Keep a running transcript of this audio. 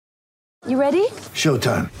You ready?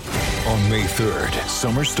 Showtime. On May 3rd,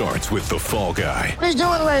 summer starts with The Fall Guy. Let's do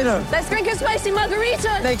it later. Let's drink a spicy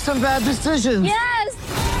margarita. Make some bad decisions. Yes.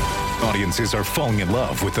 Audiences are falling in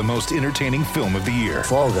love with the most entertaining film of the year.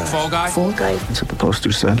 Fall Guy. Fall Guy? Fall Guy. That's what the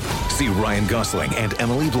poster said. See Ryan Gosling and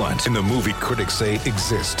Emily Blunt in the movie critics say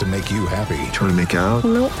exists to make you happy. Trying to make it out?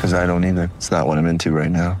 Nope. Because I don't either. It's not what I'm into right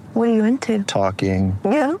now. What are you into? Talking.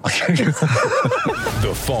 Yeah.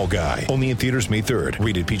 The Fall Guy. Only in theaters May 3rd.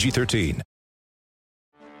 Rated PG-13.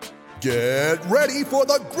 Get ready for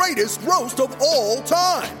the greatest roast of all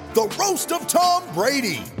time. The Roast of Tom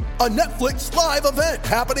Brady. A Netflix live event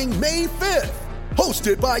happening May 5th.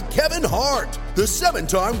 Hosted by Kevin Hart. The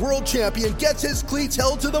 7-time world champion gets his cleats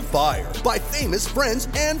held to the fire by famous friends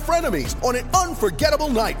and frenemies on an unforgettable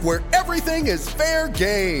night where everything is fair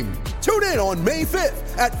game. Tune in on May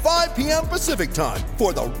 5th at 5 p.m. Pacific time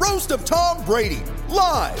for the Roast of Tom Brady.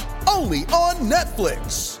 Live only on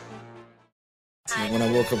Netflix. When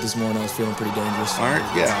I woke up this morning, I was feeling pretty dangerous. All right,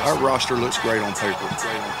 yeah, our roster looks great on paper.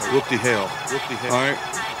 Whoop-de hell. All right.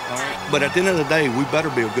 But at the end of the day, we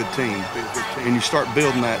better be a good team. And you start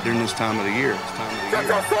building that during this time of the year. Get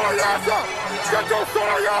your sorry ass up! Get your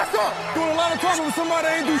sorry ass up! Doing a lot of talking with somebody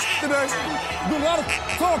that ain't do shit today. Doing a lot of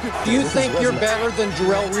talking. Do you think you're better than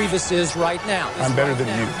Jarrell Revis is right now? I'm better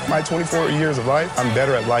than you. My 24 years of life, I'm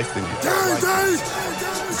better at life than you. Dave!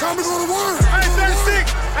 It's time to go to work! I ain't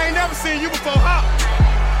 36. I ain't never seen you before. Hop.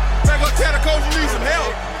 Better go tell the coach you need some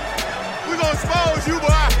help. We gonna expose you,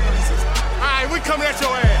 boy. All right, we coming at your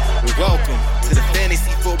ass. Welcome to the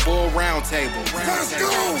Fantasy Football Roundtable. Let's go!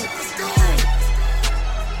 Let's go!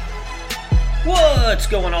 What's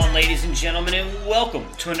going on, ladies and gentlemen, and welcome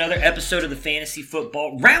to another episode of the Fantasy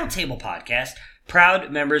Football Roundtable Podcast, proud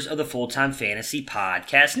members of the Full-Time Fantasy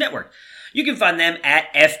Podcast Network. You can find them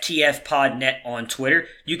at FTFPodNet on Twitter.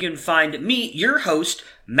 You can find me, your host,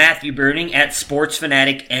 Matthew Burning, at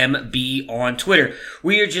SportsFanaticMB on Twitter.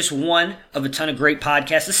 We are just one of a ton of great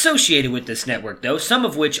podcasts associated with this network, though, some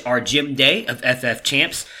of which are Jim Day of FF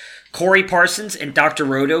Champs, Corey Parsons and Dr.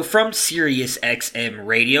 Roto from SiriusXM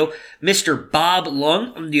Radio, Mr. Bob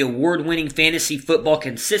Lung from the award-winning Fantasy Football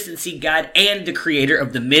Consistency Guide and the creator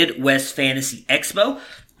of the Midwest Fantasy Expo,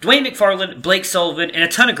 Dwayne McFarland, Blake Sullivan, and a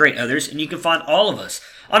ton of great others, and you can find all of us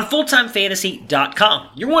on FullTimeFantasy.com,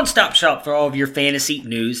 your one-stop shop for all of your fantasy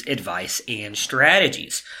news, advice, and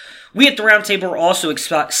strategies. We at the Roundtable are also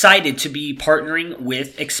excited to be partnering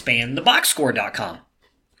with ExpandTheBoxScore.com.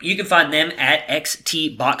 You can find them at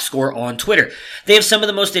XTBoxScore on Twitter. They have some of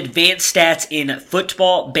the most advanced stats in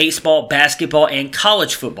football, baseball, basketball, and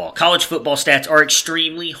college football. College football stats are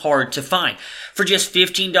extremely hard to find. For just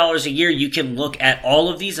 $15 a year, you can look at all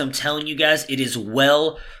of these. I'm telling you guys, it is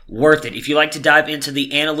well worth it. If you like to dive into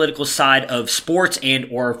the analytical side of sports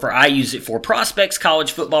I use it for prospects,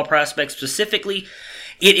 college football prospects specifically,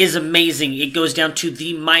 it is amazing. It goes down to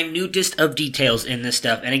the minutest of details in this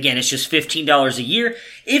stuff. And again, it's just $15 a year.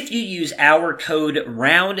 If you use our code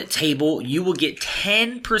ROUNDTABLE, you will get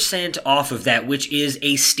 10% off of that, which is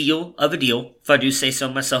a steal of a deal, if I do say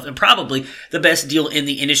so myself, and probably the best deal in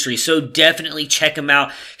the industry. So definitely check them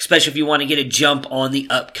out, especially if you want to get a jump on the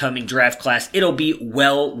upcoming draft class. It'll be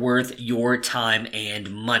well worth your time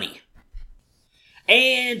and money.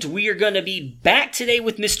 And we are going to be back today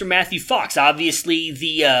with Mr. Matthew Fox. Obviously,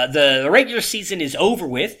 the regular season is over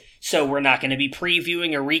with, so we're not going to be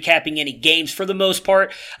previewing or recapping any games for the most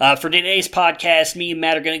part. For today's podcast, me and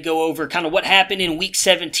Matt are going to go over kind of what happened in Week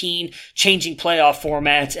 17, changing playoff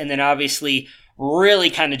formats, and then obviously really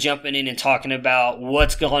kind of jumping in and talking about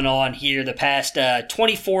what's going on here the past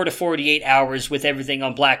 24 to 48 hours with everything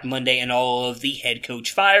on Black Monday and all of the head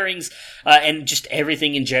coach firings and just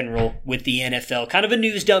everything in general with the NFL. Kind of a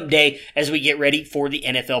news dump day as we get ready for the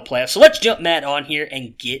NFL playoffs. So let's jump Matt on here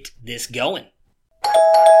and get this going.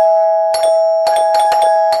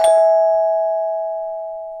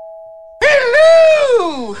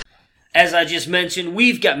 Hello! As I just mentioned,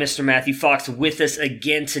 we've got Mr. Matthew Fox with us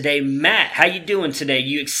again today. Matt, how you doing today?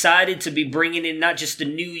 You excited to be bringing in not just a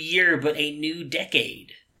new year, but a new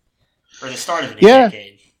decade? Or the start of a new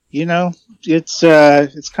decade? You know, it's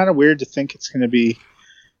kind of weird to think it's going to be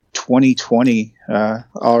 2020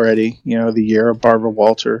 already, you know, the year of Barbara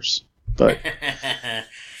Walters. But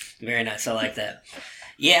very nice. I like that.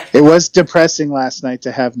 Yeah. It was depressing last night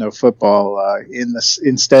to have no football.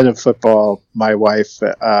 Instead of football, my wife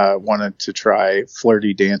wanted to try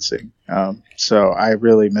flirty dancing. So I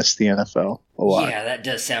really missed the NFL a lot. Yeah, that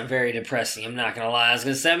does sound very depressing. I'm not going to lie. I was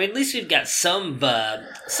going to say, I mean, at least we've got some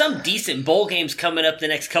decent bowl games coming up the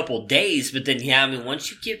next couple of days. But then, yeah, I mean,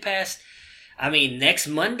 once you get past, I mean, next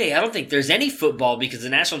Monday, I don't think there's any football because the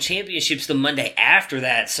national championship's the Monday after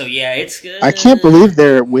that. So, yeah, it's good. I can't believe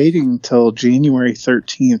they're waiting till January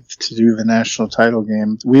 13th to do the national title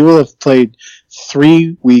game. We will have played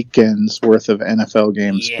 3 weekends worth of NFL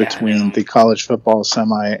games between the college football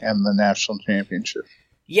semi and the national championship.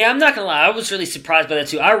 Yeah, I'm not going to lie. I was really surprised by that,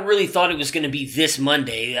 too. I really thought it was going to be this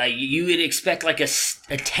Monday. You would expect like a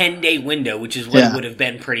 10-day window, which is what it would have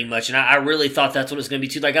been pretty much. And I really thought that's what it was going to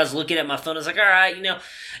be, too. Like, I was looking at my phone. I was like, all right,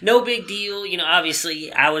 no big deal.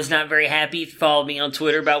 Obviously, I was not very happy if you followed me on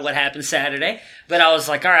Twitter about what happened Saturday. But I was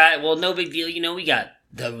like, all right, well, no big deal. We got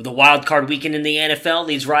the wild card weekend in the NFL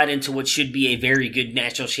leads right into what should be a very good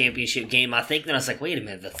national championship game, I think. Then I was like, wait a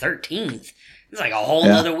minute, the 13th? It's like a whole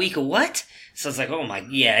other week of what? So it's like, oh my,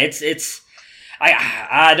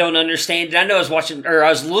 I don't understand it. I know I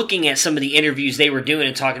was looking at some of the interviews they were doing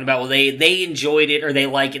and talking about, well, they enjoyed it or they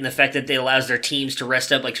like it in the fact that it allows their teams to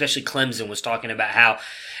rest up, like especially Clemson was talking about how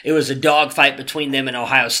it was a dogfight between them and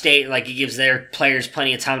Ohio State. Like, it gives their players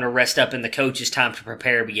plenty of time to rest up and the coaches time to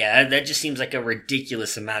prepare. But yeah, that just seems like a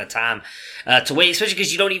ridiculous amount of time to wait, especially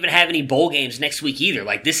because you don't even have any bowl games next week either.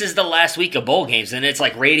 Like, this is the last week of bowl games, and it's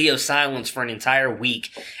like radio silence for an entire week,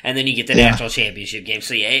 and then you get the national championship game.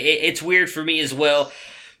 So yeah, it's weird for me as well.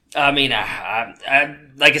 I mean, I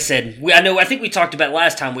like I said, I think we talked about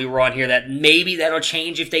last time we were on here that maybe that'll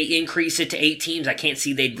change if they increase it to 8 teams. I can't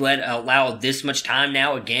see they'd allow this much time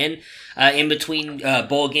now again in between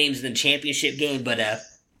bowl games and the championship game. But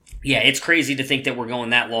yeah, it's crazy to think that we're going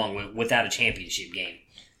that long without a championship game.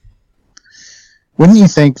 Wouldn't you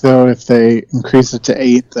think, though, if they increase it to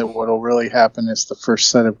 8, that what'll really happen is the first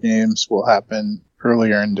set of games will happen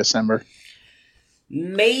earlier in December?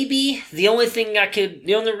 Maybe. The only thing I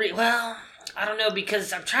don't know,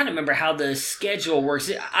 because I'm trying to remember how the schedule works.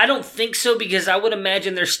 I don't think so, because I would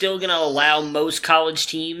imagine they're still going to allow most college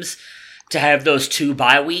teams to have those 2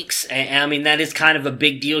 bye weeks. And I mean, that is kind of a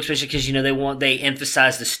big deal, especially because, they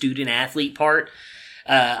emphasize the student athlete part.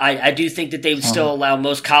 I do think that they would still allow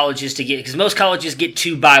most colleges to get, because most colleges get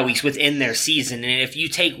 2 bye weeks within their season, and if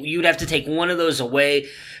you'd have to take one of those away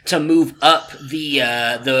to move up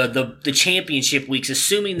the championship weeks,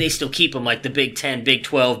 assuming they still keep them, like the Big 10, Big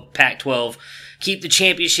 12, Pac-12, keep the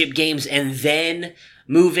championship games and then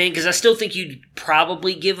move in, because I still think you'd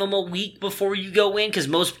probably give them a week before you go in, because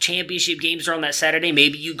most championship games are on that Saturday.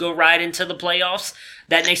 Maybe you go right into the playoffs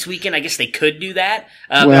that next weekend. I guess they could do that.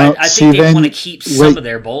 But I think they want to keep some of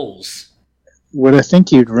their bowls. What I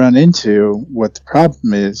think you'd run into, what the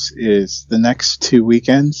problem is the next 2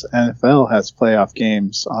 weekends, NFL has playoff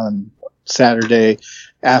games on Saturday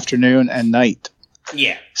afternoon and night.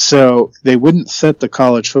 Yeah. So they wouldn't set the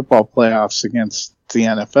college football playoffs against the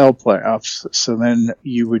NFL playoffs. So then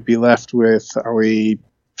you would be left with,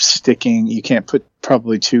 you can't put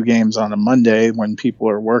probably 2 games on a Monday when people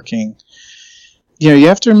are working. You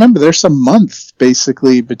have to remember there's a month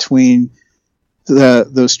basically between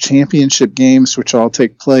those championship games, which all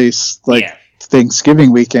take place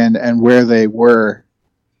Thanksgiving weekend, and where they were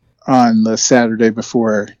on the Saturday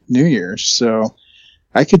before New Year's. So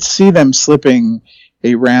I could see them slipping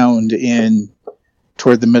a round in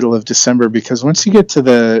toward the middle of December, because once you get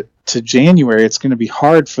to January, it's going to be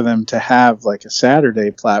hard for them to have like a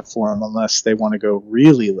Saturday platform unless they want to go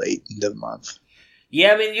really late into the month.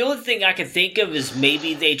 Yeah, I mean, the only thing I could think of is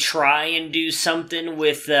maybe they try and do something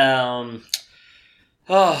with,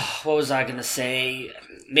 what was I going to say?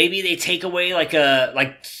 Maybe they take away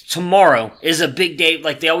like tomorrow is a big day.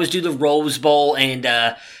 Like they always do the Rose Bowl, and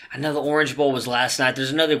I know the Orange Bowl was last night.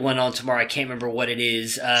 There's another one on tomorrow. I can't remember what it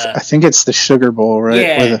is. I think it's the Sugar Bowl, right?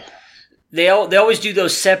 Yeah. They always do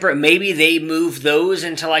those separate. Maybe they move those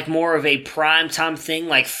into like more of a primetime thing,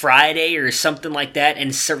 like Friday or something like that,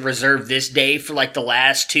 and reserve this day for like the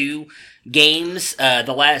last 2 games,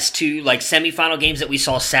 the last 2 like semifinal games that we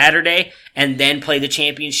saw Saturday, and then play the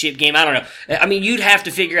championship game. I don't know. I mean, you'd have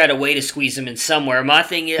to figure out a way to squeeze them in somewhere. My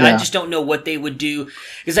thing is, I just don't know what they would do,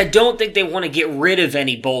 because I don't think they want to get rid of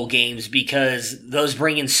any bowl games, because those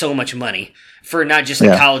bring in so much money for not just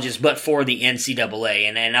the colleges, but for the NCAA.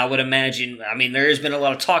 And I would imagine, I mean, there has been a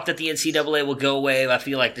lot of talk that the NCAA will go away. I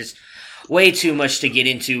feel like there's way too much to get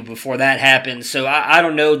into before that happens. So I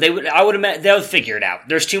don't know. I would imagine they'll figure it out.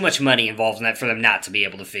 There's too much money involved in that for them not to be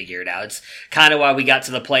able to figure it out. It's kind of why we got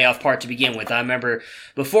to the playoff part to begin with. I remember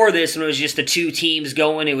before this, when it was just the 2 teams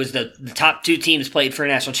going, it was the top 2 teams played for a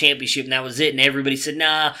national championship, and that was it. And everybody said,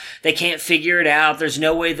 nah, they can't figure it out. There's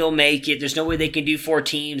no way they'll make it. There's no way they can do 4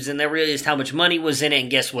 teams. And they realized how much money was in it.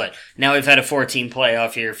 And guess what? Now we've had a 4-team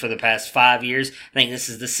playoff here for the past 5 years. I think this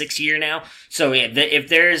is the 6th year now. So yeah,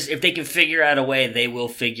 if they can figure out a way, they will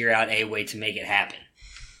figure out a way to make it happen.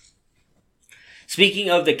 Speaking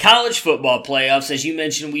of the college football playoffs, as you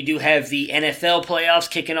mentioned, we do have the NFL playoffs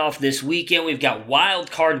kicking off this weekend. We've got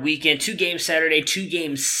Wild Card Weekend, 2 games Saturday, 2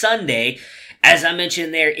 games Sunday. As I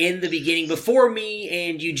mentioned there in the beginning, before me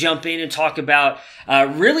and you jump in and talk about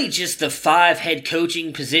really just the 5 head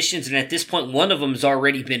coaching positions, and at this point, one of them has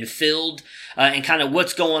already been filled, and kind of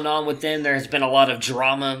what's going on with them. There has been a lot of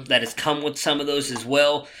drama that has come with some of those as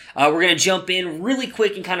well. We're going to jump in really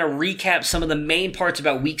quick and kind of recap some of the main parts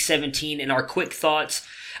about Week 17 and our quick thoughts.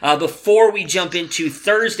 Before we jump into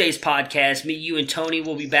Thursday's podcast, me, you, and Tony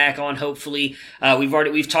will be back on, hopefully.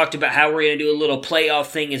 We've talked about how we're going to do a little playoff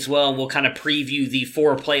thing as well, and we'll kind of preview the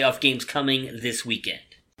 4 playoff games coming this weekend.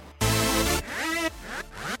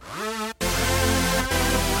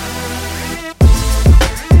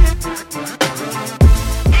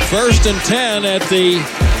 First and 10 at the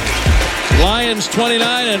Lions 29,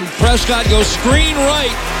 and Prescott goes screen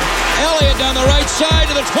right. Elliott down the right side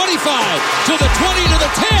to the 25, to the 20, to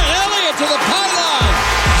the 10. Elliott to the pylon.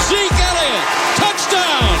 Zeke Elliott,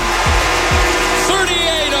 touchdown.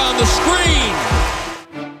 38 on the screen.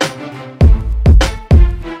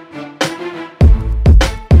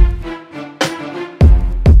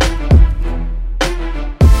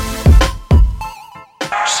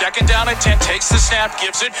 Second down at 10, takes the snap,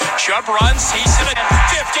 gives it. Chubb runs, he's in the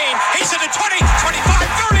 15, he's in the 20, 25,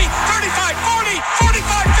 30, 35, 40,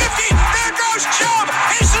 45, 50. There goes Chubb,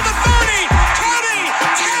 he's in the 30, 20,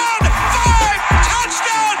 10, 5,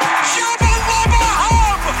 touchdown, Chubba Lubba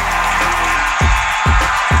Hub.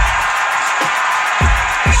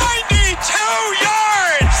 92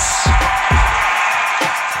 yards.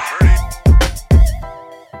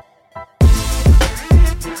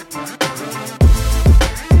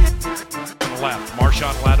 Left.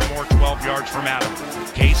 Marshawn Lattimore, 12 yards from Adam.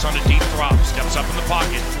 Case on a deep drop, steps up in the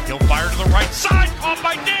pocket. He'll fire to the right side, caught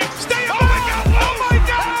by Diggs. Stay up! Oh my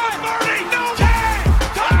God! 30! No! 10!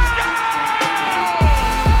 Touchdown!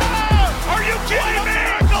 Are you kidding me?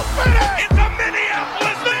 It's a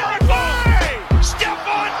Minneapolis Miracle!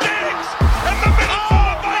 Stephon Diggs and the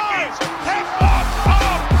Minnesota Vikings have walked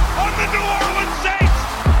up on the New Orleans Saints.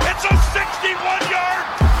 It's a 61-yard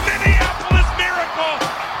Minneapolis Miracle.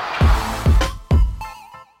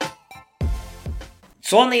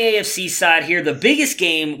 So on the AFC side here, the biggest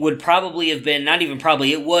game would probably have been, not even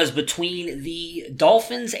probably, it was between the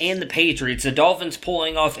Dolphins and the Patriots. The Dolphins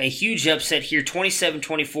pulling off a huge upset here,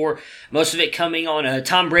 27-24, most of it coming on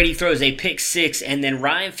Tom Brady throws a pick 6, and then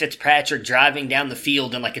Ryan Fitzpatrick driving down the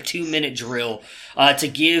field in like a 2-minute drill to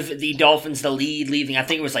give the Dolphins the lead, leaving, I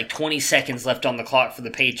think it was like 20 seconds left on the clock for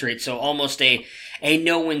the Patriots, so almost a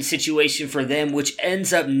no-win situation for them, which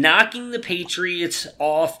ends up knocking the Patriots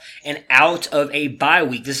off and out of a bye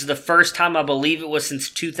week. This is the first time, I believe it was since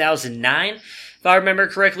 2009. If I remember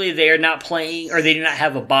correctly, they are not playing, or they do not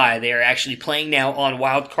have a bye. They are actually playing now on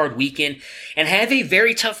Wild Card Weekend and have a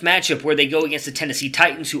very tough matchup where they go against the Tennessee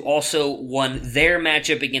Titans, who also won their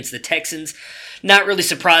matchup against the Texans. Not really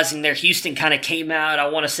surprising there. Houston kind of came out, I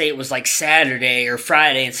want to say it was like Saturday or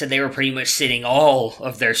Friday, and said they were pretty much sitting all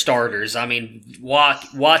of their starters. I mean,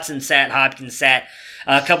 Watson sat, Hopkins sat,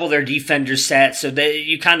 a couple of their defenders sat, so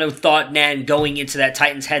you kind of thought, going into that,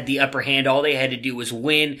 Titans had the upper hand. All they had to do was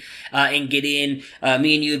win and get in.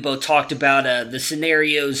 Me and you had both talked about the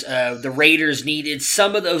scenarios the Raiders needed.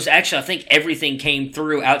 Some of those, actually, I think everything came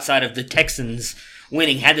through outside of the Texans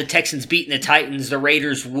winning. Had the Texans beaten the Titans, the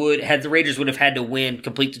Raiders would have had to win,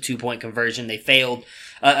 complete the 2-point conversion. They failed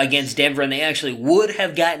against Denver, and they actually would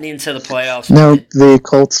have gotten into the playoffs. No, the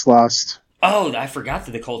Colts lost. Oh, I forgot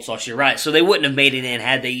that the Colts lost. You're right. So they wouldn't have made it in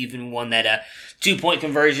had they even won that 2-point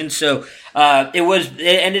conversion. So it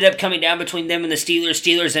ended up coming down between them and the Steelers.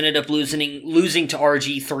 Steelers ended up losing to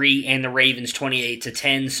RG3 and the Ravens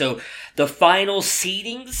 28-10. So the final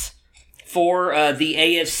seedings for the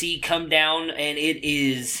AFC come down, and it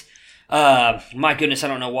is, my goodness, I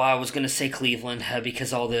don't know why I was going to say Cleveland,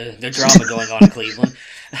 because all the drama going on in Cleveland.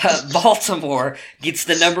 Baltimore gets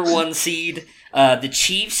the number 1 seed. The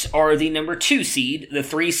Chiefs are the number 2 seed. The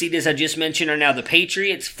 3 seed, as I just mentioned, are now the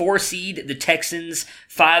Patriots. 4 seed, the Texans.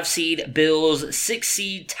 5 seed, Bills. 6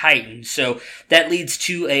 seed, Titans. So that leads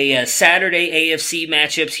to a Saturday AFC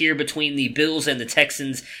matchups here between the Bills and the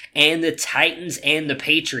Texans, and the Titans and the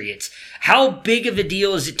Patriots. How big of a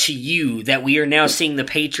deal is it to you that we are now seeing the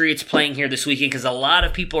Patriots playing here this weekend? Because a lot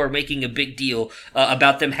of people are making a big deal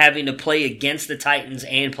about them having to play against the Titans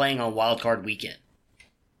and playing on Wild Card Weekend.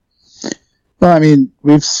 Well, I mean,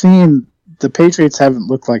 we've seen the Patriots haven't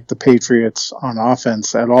looked like the Patriots on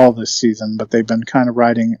offense at all this season, but they've been kind of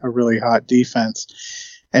riding a really hot defense.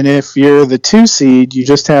 And if you're the 2 seed, you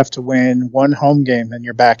just have to win one home game, then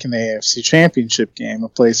you're back in the AFC Championship game, a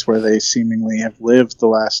place where they seemingly have lived the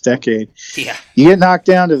last decade. Yeah. You get knocked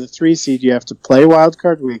down to the 3 seed, you have to play Wild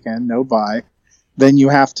Card Weekend, no bye. Then you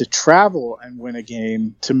have to travel and win a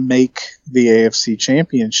game to make the AFC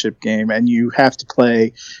Championship game, and you have to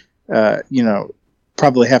play,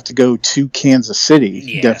 probably have to go to Kansas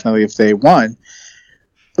City, definitely if they won.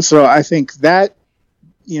 So I think that,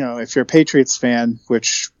 if you're a Patriots fan,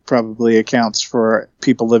 which probably accounts for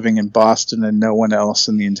people living in Boston and no one else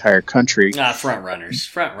in the entire country. Front runner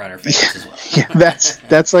fans as well. Yeah,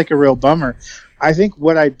 that's like a real bummer. I think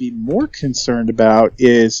what I'd be more concerned about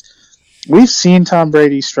is we've seen Tom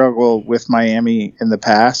Brady struggle with Miami in the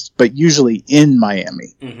past, but usually in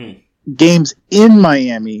Miami. Mm-hmm. Games in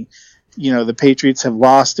Miami, the Patriots have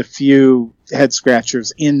lost a few head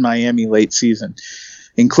scratchers in Miami late season,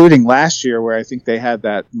 including last year where I think they had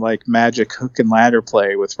that magic hook and ladder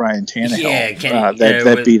play with Ryan Tannehill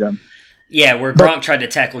that beat them. Yeah, where Gronk tried to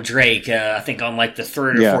tackle Drake, I think on the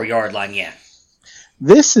 3rd or 4 yard line. Yeah,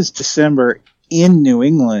 this is December in New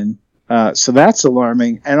England, so that's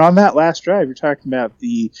alarming. And on that last drive, you're talking about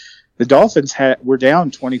the Dolphins were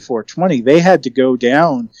down 24-20. They had to go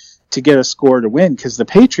down to get a score to win because the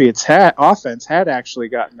Patriots offense had actually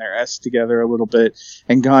gotten their S together a little bit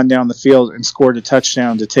and gone down the field and scored a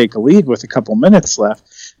touchdown to take a lead with a couple minutes left.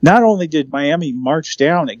 Not only did Miami march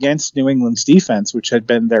down against New England's defense, which had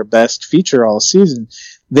been their best feature all season,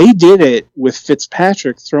 they did it with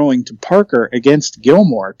Fitzpatrick throwing to Parker against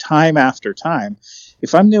Gilmore time after time.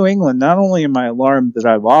 If I'm New England, not only am I alarmed that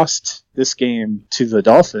I lost this game to the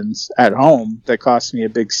Dolphins at home that cost me a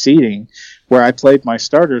big seeding, where I played my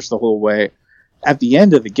starters the whole way, at the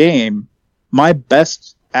end of the game, my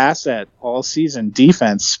best asset all season,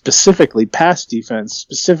 defense, specifically pass defense,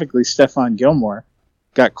 specifically Stephon Gilmore,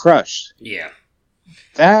 got crushed. Yeah.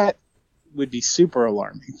 That would be super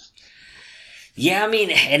alarming. Yeah,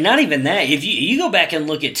 and not even that. If you go back and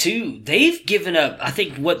look at too, they've given up, I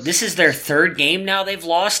think, this is their 3rd game now they've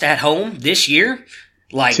lost at home this year?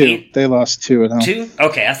 2. They lost 2 at home. 2?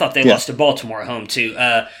 Okay, I thought they lost to Baltimore at home too.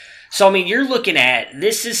 So, you're looking at,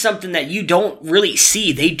 this is something that you don't really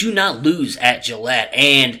see. They do not lose at Gillette.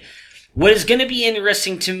 And what is going to be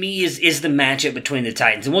interesting to me is the matchup between the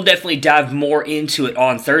Titans. And we'll definitely dive more into it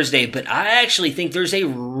on Thursday. But I actually think there's a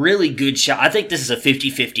really good shot. I think this is a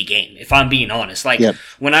 50-50 game, if I'm being honest.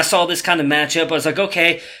 When I saw this kind of matchup, I was like,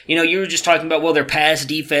 okay, you were just talking about, their pass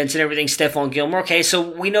defense and everything, Stephon Gilmore. Okay, so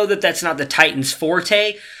we know that that's not the Titans'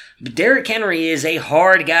 forte. But Derrick Henry is a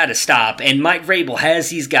hard guy to stop, and Mike Vrabel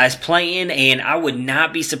has these guys playing, and I would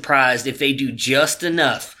not be surprised if they do just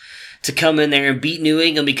enough to come in there and beat New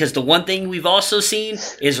England, because the one thing we've also seen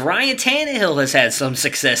is Ryan Tannehill has had some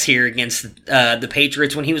success here against the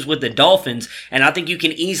Patriots when he was with the Dolphins, and I think you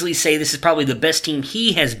can easily say this is probably the best team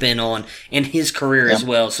he has been on in his career as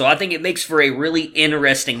well. So I think it makes for a really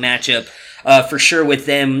interesting matchup. For sure with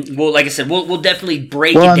them. Well, like I said, we'll definitely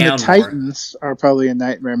break it down more. The Titans are probably a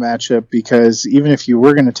nightmare matchup because even if you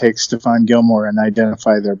were going to take Stephon Gilmore and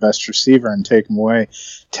identify their best receiver and take him away,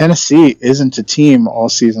 Tennessee isn't a team all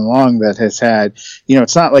season long that has had,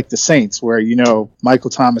 it's not like the Saints where, Michael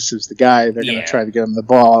Thomas is the guy. They're going to try to get him the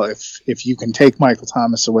ball. If you can take Michael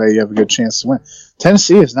Thomas away, you have a good chance to win.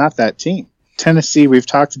 Tennessee is not that team. Tennessee, we've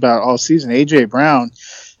talked about all season. A.J. Brown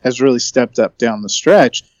has really stepped up down the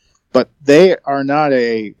stretch. But they are not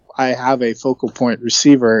I have a focal point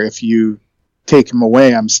receiver. If you take him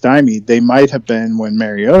away, I'm stymied. They might have been when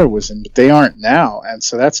Mariota was in, but they aren't now. And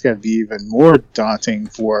so that's got to be even more daunting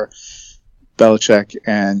for Belichick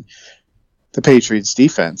and the Patriots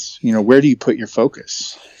defense. Where do you put your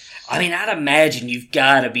focus? I'd imagine you've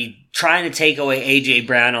got to be trying to take away A.J.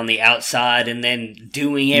 Brown on the outside and then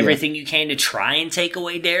doing everything you can to try and take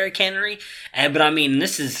away Derrick Henry. But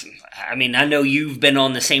this is... I know you've been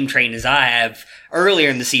on the same train as I have earlier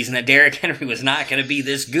in the season that Derrick Henry was not going to be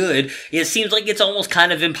this good. It seems like it's almost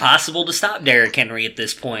kind of impossible to stop Derrick Henry at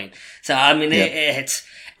this point. So, it's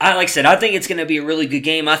like I said, I think it's going to be a really good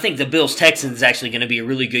game. I think the Bills-Texans is actually going to be a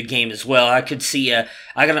really good game as well. I could see, I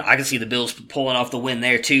can see the Bills pulling off the win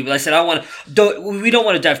there too. But like I said, we don't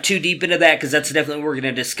want to dive too deep into that because that's definitely what we're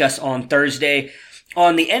going to discuss on Thursday.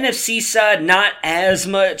 On the NFC side, not as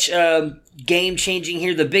much game changing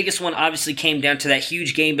here. The biggest one obviously came down to that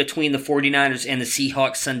huge game between the 49ers and the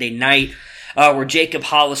Seahawks Sunday night, where Jacob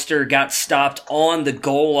Hollister got stopped on the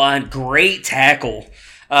goal line. Great tackle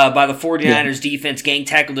by the 49ers defense. Gang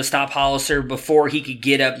tackle to stop Hollister before he could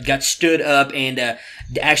get up, got stood up, and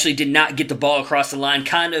actually did not get the ball across the line.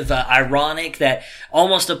 Kind of ironic that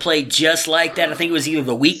almost a play just like that, I think it was either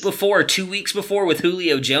the week before or 2 weeks before with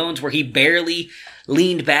Julio Jones, where he barely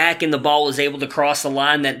leaned back and the ball was able to cross the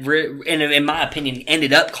line that, in my opinion,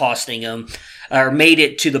 ended up costing them, or made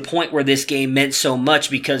it to the point where this game meant so much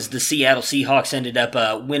because the Seattle Seahawks ended up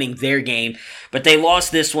winning their game. But they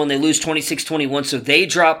lost this one. They lose 26-21, so they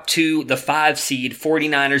drop to the 5 seed.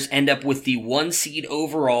 49ers end up with the 1 seed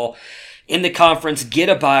overall in the conference, get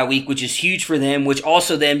a bye week, which is huge for them, which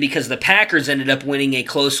also then, because the Packers ended up winning a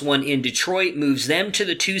close one in Detroit, moves them to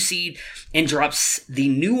the 2 seed and drops the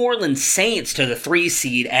New Orleans Saints to the 3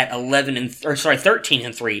 seed at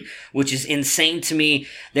 13-3, which is insane to me.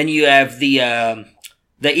 Then you have the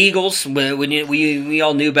Eagles. We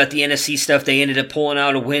all knew about the NFC stuff. They ended up pulling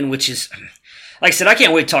out a win, which is, like I said, I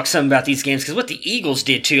can't wait to talk some about these games because what the Eagles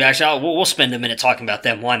did too. Actually, we'll spend a minute talking about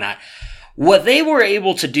them. Why not? What they were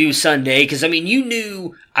able to do Sunday, because, I mean, you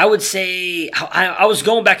knew, I would say, I was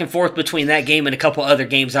going back and forth between that game and a couple other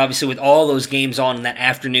games, obviously, with all those games on in that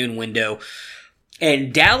afternoon window.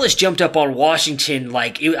 And Dallas jumped up on Washington,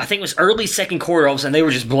 I think it was early second quarter, all of a sudden they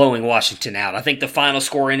were just blowing Washington out. I think the final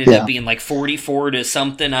score ended up being 44 to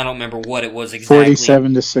something. I don't remember what it was exactly.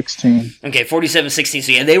 47-16. Okay, 47-16.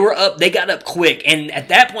 So yeah, they were up, they got up quick. And at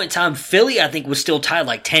that point in time, Philly, I think, was still tied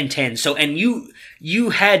 10-10. So, and you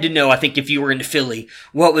had to know, I think, if you were into Philly,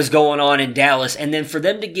 what was going on in Dallas. And then for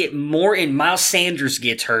them to get more, and Miles Sanders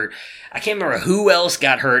gets hurt. I can't remember who else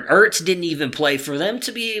got hurt. Ertz didn't even play. For them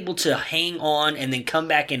to be able to hang on and then come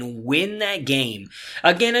back and win that game.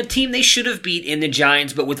 Again, a team they should have beat in the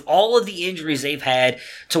Giants, but with all of the injuries they've had,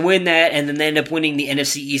 to win that and then they end up winning the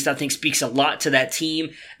NFC East, I think speaks a lot to that team.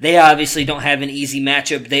 They obviously don't have an easy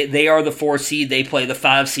matchup. They are the 4 seed. They play the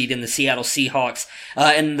 5 seed in the Seattle Seahawks.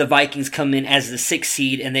 And the Vikings come in as the 6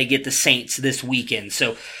 seed and they get the Saints this weekend.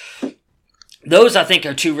 So, those, I think,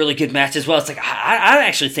 are 2 really good matches as well. It's I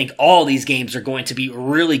actually think all these games are going to be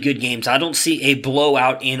really good games. I don't see a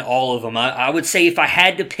blowout in all of them. I would say if I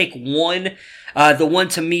had to pick one, the one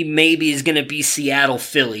to me maybe is going to be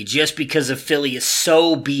Seattle-Philly, just because of Philly is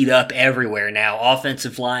so beat up everywhere now.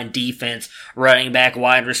 Offensive line, defense, running back,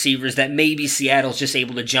 wide receivers, that maybe Seattle's just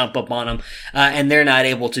able to jump up on them, and they're not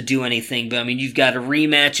able to do anything. But, I mean, you've got a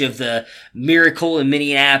rematch of the Miracle in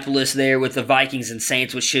Minneapolis there with the Vikings and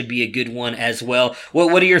Saints, which should be a good one as well.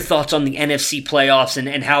 What are your thoughts on the NFC playoffs,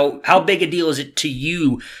 and how big a deal is it to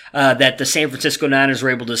you that the San Francisco Niners were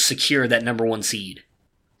able to secure that number 1 seed?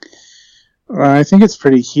 I think it's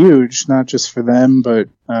pretty huge, not just for them, but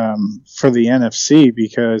for the NFC,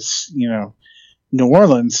 because, New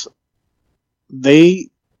Orleans, they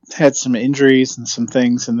had some injuries and some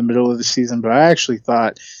things in the middle of the season, but I actually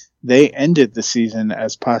thought they ended the season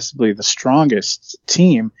as possibly the strongest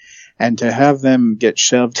team, and to have them get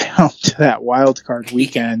shoved down to that wild card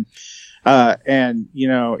weekend, and,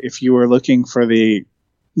 if you were looking for the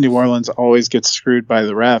New Orleans always gets screwed by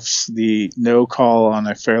the refs, the no call on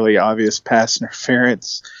a fairly obvious pass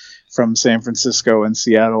interference from San Francisco and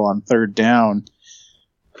Seattle on 3rd down,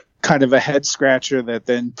 kind of a head scratcher that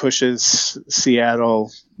then pushes Seattle,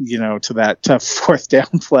 to that tough 4th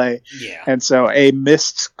down play. Yeah. And so a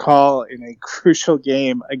missed call in a crucial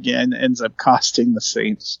game again ends up costing the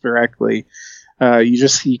Saints directly.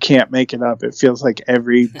 You can't make it up. It feels like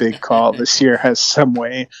every big call this year has some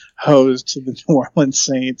way hosed to the New Orleans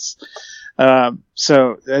Saints.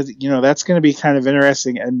 So that's going to be kind of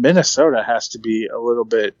interesting. And Minnesota has to be a little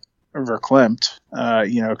bit verklempt,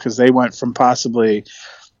 because they went from possibly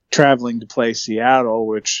traveling to play Seattle,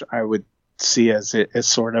 which I would see as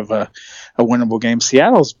sort of a winnable game.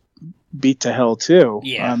 Seattle's beat to hell too.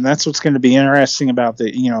 Yeah. That's what's going to be interesting about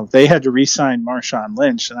they had to re-sign Marshawn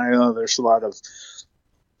Lynch, and I know there's a lot of,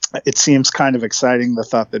 it seems kind of exciting, the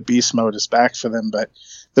thought that beast mode is back for them, but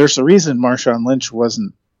there's a reason Marshawn Lynch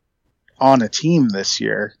wasn't on a team this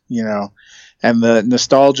year, and the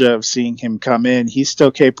nostalgia of seeing him come in, he's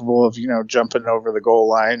still capable of, jumping over the goal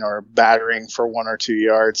line or battering for 1 or 2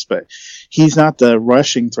 yards, but he's not the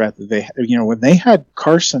rushing threat that they, when they had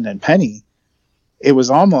Carson and Penny, it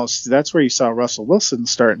was almost, that's where you saw Russell Wilson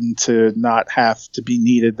starting to not have to be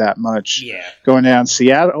needed that much. Yeah. Going down.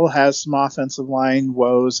 Seattle has some offensive line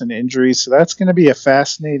woes and injuries, so that's going to be a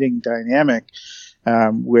fascinating dynamic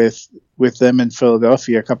with them in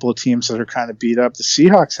Philadelphia, a couple of teams that are kind of beat up. The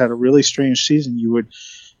Seahawks had a really strange season.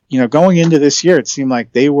 Going into this year, it seemed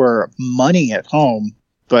like they were money at home,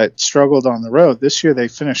 but struggled on the road. This year, they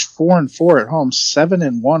finished 4-4 at home,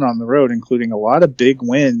 7-1 on the road, including a lot of big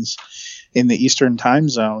wins in the Eastern time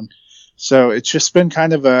zone. So it's just been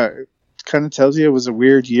kind of tells you it was a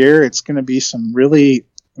weird year. It's going to be some really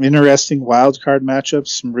interesting wild card matchups,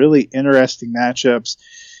 some really interesting matchups,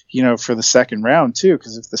 for the second round too,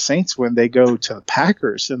 because if the Saints win, they go to the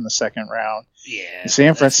Packers in the second round. Yeah,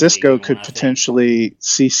 San Francisco could potentially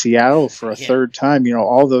see Seattle for a third time. You know,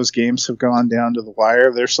 all those games have gone down to the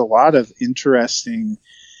wire. There's a lot of interesting,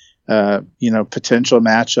 potential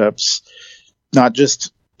matchups, not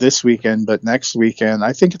just this weekend, but next weekend.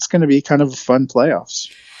 I think it's going to be kind of a fun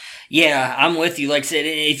playoffs. Yeah, I'm with you. Like I said,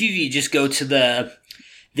 if you just go to the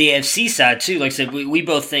AFC side too, like I said, we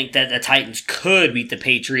both think that the Titans could beat the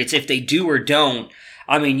Patriots. If they do or don't,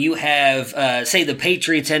 I mean, you have, say the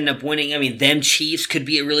Patriots end up winning. I mean, them Chiefs could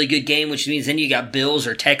be a really good game, which means then you got Bills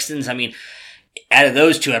or Texans. I mean, out of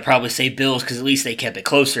those two, I'd probably say Bills because at least they kept it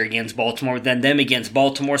closer against Baltimore than them against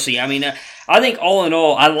Baltimore. So, yeah, I mean, I think all in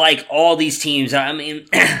all, I like all these teams. I mean,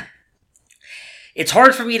 it's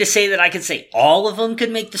hard for me to say that I could say all of them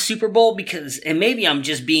could make the Super Bowl because, and maybe I'm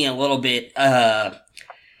just being a little bit, I'm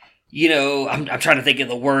trying to think of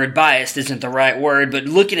the word. Biased isn't the right word, but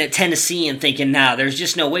looking at Tennessee and thinking, there's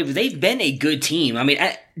just no way. But they've been a good team. I mean,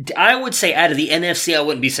 I would say out of the NFC, I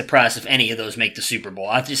wouldn't be surprised if any of those make the Super Bowl.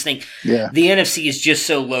 I just think the NFC is just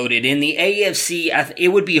so loaded. In the AFC, it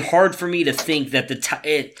would be hard for me to think that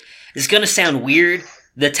it's going to sound weird.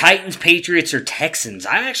 The Titans, Patriots, or Texans.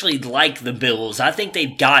 I actually like the Bills. I think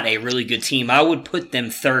they've got a really good team. I would put them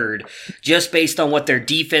third just based on what their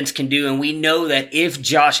defense can do. And we know that if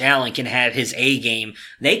Josh Allen can have his A game,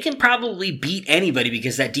 they can probably beat anybody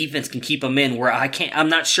because that defense can keep them in where I'm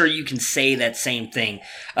not sure you can say that same thing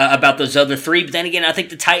about those other three. But then again, I think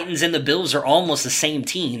the Titans and the Bills are almost the same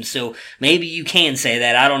team. So maybe you can say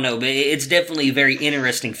that. I don't know. But it's definitely a very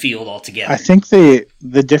interesting field altogether. I think the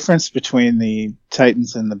difference between the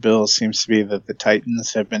Titans and the Bills seems to be that the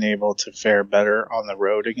Titans have been able to fare better on the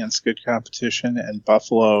road against good competition, and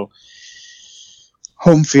Buffalo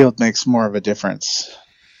home field makes more of a difference.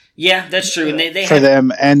 Yeah, that's true. And they for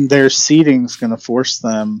them, and their seeding's going to force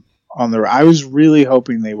them on the. I was really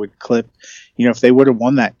hoping they would clip. If they would have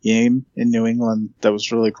won that game in New England, that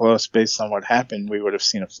was really close based on what happened. We would have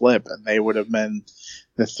seen a flip, and they would have been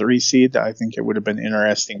the 3 seed. I think it would have been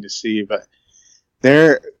interesting to see, but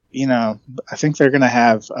they're. I think they're going to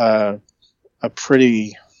have a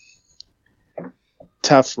pretty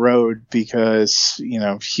tough road because,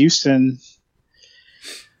 Houston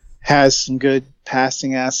has some good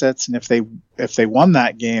passing assets. And if they won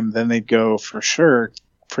that game, then they'd go for sure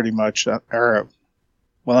pretty much.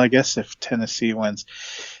 I guess if Tennessee wins,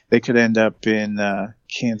 they could end up in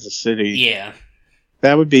Kansas City. Yeah.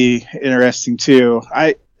 That would be interesting too.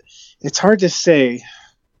 It's hard to say.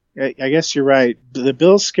 I guess you're right. The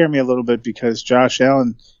Bills scare me a little bit because Josh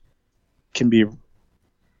Allen can be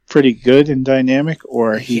pretty good and dynamic,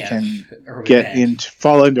 or he can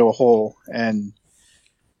fall into a hole and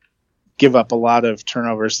give up a lot of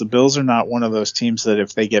turnovers. The Bills are not one of those teams that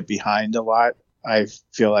if they get behind a lot, I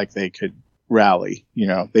feel like they could rally.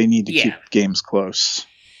 They need to keep games close.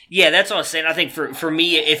 Yeah, that's what I was saying. I think for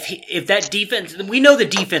me, if that defense, we know the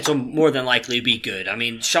defense will more than likely be good. I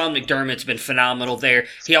mean, Sean McDermott's been phenomenal there.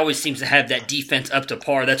 He always seems to have that defense up to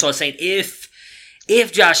par. That's what I was saying.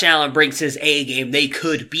 If Josh Allen brings his A game, they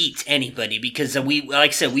could beat anybody because like I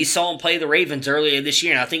said, we saw him play the Ravens earlier this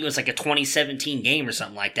year, and I think it was like a 2017 game or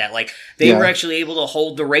something like that. Like they were actually able to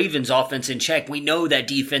hold the Ravens offense in check. We know that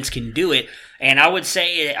defense can do it, and I would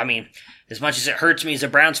say, I mean, as much as it hurts me as a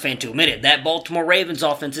Browns fan to admit it, that Baltimore Ravens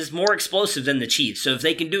offense is more explosive than the Chiefs. So if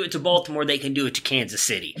they can do it to Baltimore, they can do it to Kansas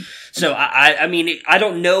City. So, I mean, I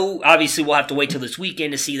don't know. Obviously, we'll have to wait till this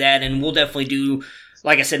weekend to see that, and we'll definitely do,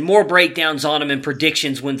 like I said, more breakdowns on them and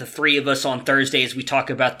predictions when the three of us on Thursday as we talk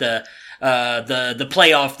about the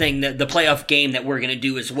playoff thing, the playoff game that we're going to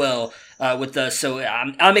do as well. With us. So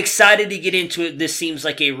I'm excited to get into it. This seems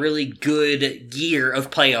like a really good year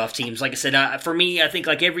of playoff teams. Like I said, for me, I think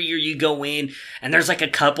like every year you go in and there's like a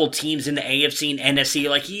couple teams in the AFC and NFC.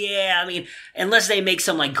 Like, I mean, unless they make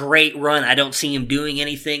some like great run, I don't see them doing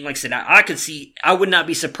anything. Like I said, I would not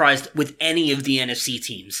be surprised with any of the NFC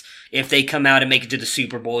teams if they come out and make it to the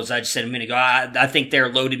Super Bowl. As I just said a minute ago, I think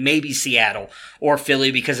they're loaded. Maybe Seattle or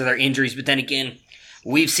Philly because of their injuries. But then again,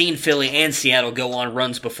 we've seen Philly and Seattle go on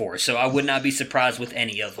runs before, so I would not be surprised with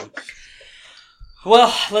any of them.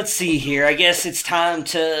 Well, let's see here. I guess it's time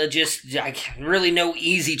to really no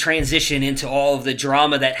easy transition into all of the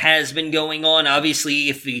drama that has been going on. Obviously,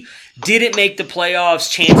 if we didn't make the playoffs,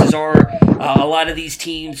 chances are a lot of these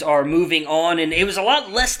teams are moving on, and it was a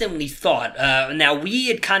lot less than we thought. Now, we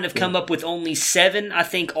had kind of come up with only 7, I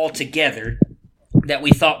think, altogether that we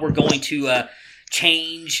thought were going to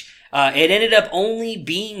change. It ended up only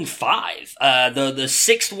being 5. The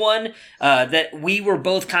 6th one that we were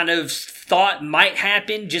both kind of thought might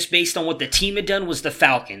happen just based on what the team had done was the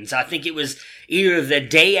Falcons. I think it was either the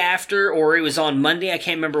day after or it was on Monday. I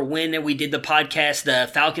can't remember when that we did the podcast. The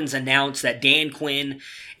Falcons announced that Dan Quinn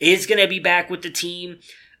is going to be back with the team.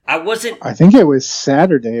 I think it was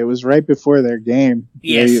Saturday. It was right before their game.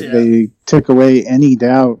 Yes, they took away any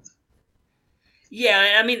doubt.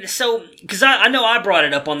 Yeah, I mean, so because I know I brought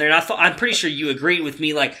it up on there, and I'm pretty sure you agreed with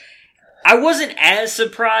me. Like, I wasn't as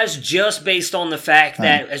surprised just based on the fact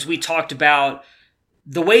that, as we talked about,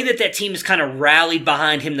 the way that team has kind of rallied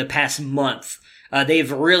behind him the past month.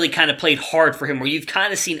 They've really kind of played hard for him, where you've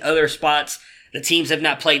kind of seen other spots the teams have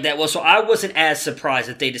not played that well. So I wasn't as surprised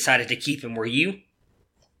that they decided to keep him. Were you?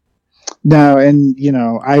 No, and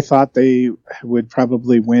I thought they would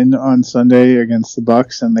probably win on Sunday against the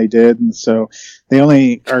Bucs, and they did. And so they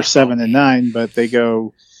only are 7-9, but they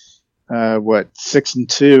go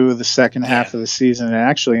 6-2 the second half of the season, and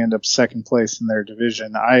actually end up second place in their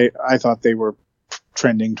division. I thought they were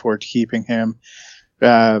trending toward keeping him.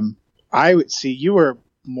 I would see you were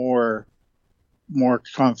more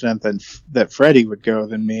confident that Freddie would go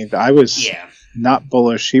than me. I was not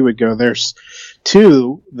bullish he would go. There's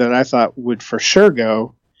two that I thought would for sure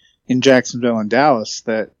go in Jacksonville and Dallas.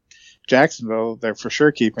 That Jacksonville, they're for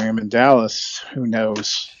sure keeping him. In Dallas, who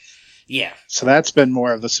knows? Yeah. So that's been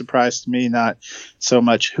more of a surprise to me, not so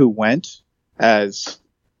much who went as,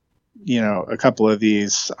 a couple of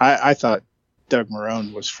these. I thought Doug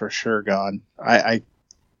Marrone was for sure gone.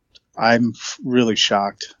 I'm really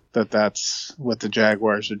shocked that that's what the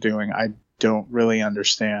Jaguars are doing. I don't really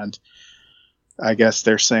understand. I guess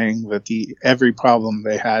they're saying that every problem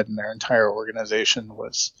they had in their entire organization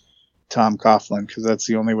was Tom Coughlin, because that's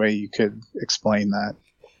the only way you could explain that.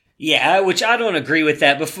 Yeah, which I don't agree with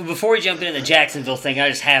that. But before we jump into the Jacksonville thing, I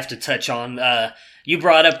just have to touch on, you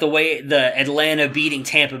brought up the way the Atlanta beating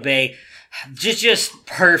Tampa Bay. Just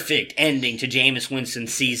perfect ending to Jameis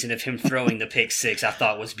Winston's season of him throwing the pick six. I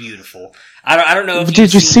thought was beautiful. I don't know if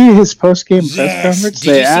did you see his post game press conference?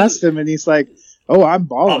 They asked him, and he's like, "Oh, I'm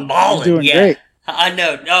balling. I'm doing great." I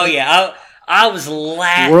know. Oh yeah, I was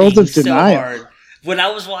laughing World of so denial. hard when I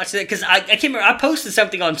was watching it, because I can't remember. I posted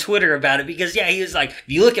something on Twitter about it because he was like, "If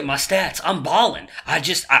you look at my stats, I'm balling. I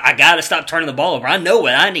gotta stop turning the ball over. I know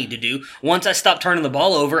what I need to do. Once I stop turning the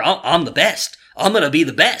ball over, I'm the best. I'm gonna be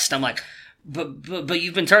the best." I'm like, But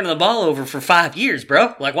you've been turning the ball over for 5 years,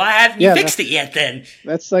 bro. Like, why haven't you fixed it yet then?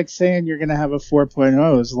 That's like saying you're going to have a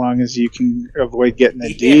 4.0 as long as you can avoid getting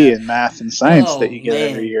a D in math and science that you get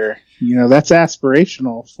every year. That's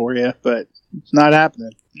aspirational for you, but it's not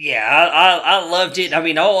happening. Yeah, I loved it. I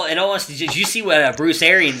mean, in all honesty, did you see what Bruce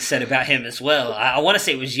Arians said about him as well? I want to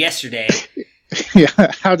say it was yesterday.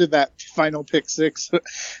 Yeah, how did that final pick six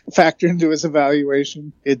factor into his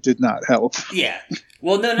evaluation? It did not help. Yeah.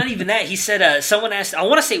 Well, no, not even that. He said, someone asked, I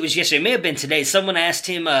want to say it was yesterday, it may have been today, someone asked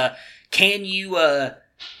him, can you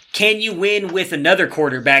win with another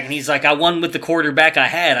quarterback? And he's like, I won with the quarterback I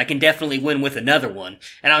had. I can definitely win with another one.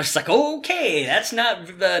 And I was just like, okay, that's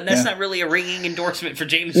not not really a ringing endorsement for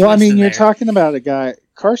James Winston. Well, I mean, you're talking about a guy,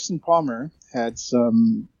 Carson Palmer had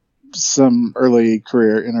some early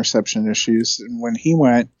career interception issues. And when he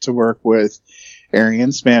went to work with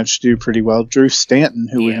Arians, managed to do pretty well. Drew Stanton,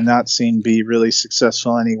 who we have not seen be really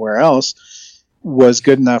successful anywhere else, was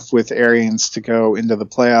good enough with Arians to go into the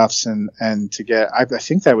playoffs and to get, I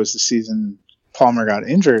think that was the season Palmer got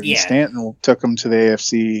injured, and Stanton took him to the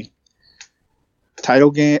AFC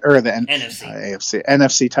title game, or the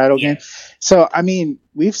NFC title game. So, I mean,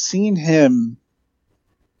 we've seen him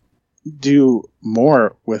do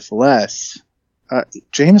more with less.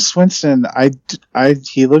 Jameis Winston,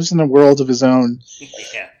 he lives in a world of his own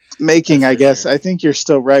making, I guess. Sure. I think you're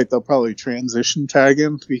still right. They'll probably transition tag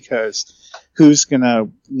him, because who's going to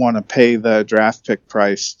want to pay the draft pick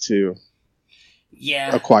price to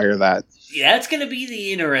acquire that? Yeah, that's going to be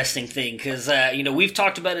the interesting thing, because, we've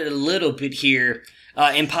talked about it a little bit here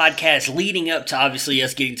in podcasts leading up to, obviously,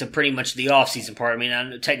 us getting to pretty much the offseason part. I mean, I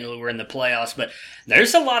know technically we're in the playoffs, but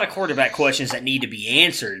there's a lot of quarterback questions that need to be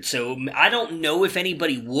answered. So I don't know if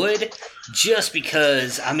anybody would, just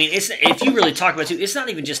because, I mean, if you really talk about it, it's not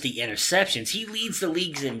even just the interceptions. He leads the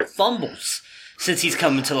leagues in fumbles since he's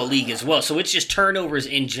come into the league as well. So it's just turnovers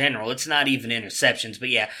in general. It's not even interceptions. But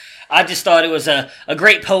yeah, I just thought it was a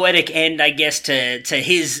great poetic end, I guess, to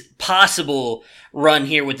his possible run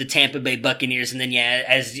here with the Tampa Bay Buccaneers. And then,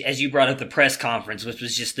 as you brought up the press conference, which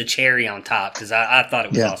was just the cherry on top, because I thought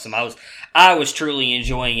it was awesome. I was truly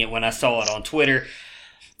enjoying it when I saw it on Twitter.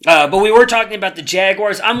 But we were talking about the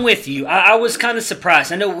Jaguars. I'm with you. I was kind of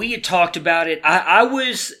surprised. I know we had talked about it. I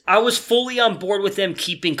was fully on board with them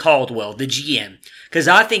keeping Caldwell, the GM, because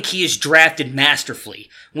I think he has drafted masterfully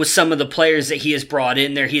with some of the players that he has brought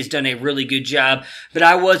in there. He has done a really good job. But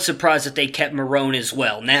I was surprised that they kept Marrone as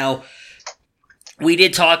well. Now, we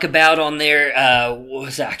did talk about on there, what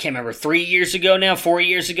was that? I can't remember, 4 years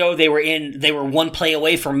ago, they were one play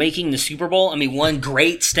away from making the Super Bowl. I mean, one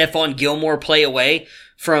great Stephon Gilmore play away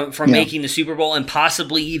from making the Super Bowl and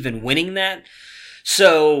possibly even winning that.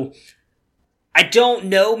 So, I don't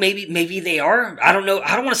know, maybe they are. I don't know.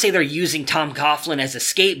 I don't want to say they're using Tom Coughlin as a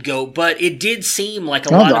scapegoat, but it did seem like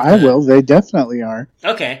a lot of They definitely are.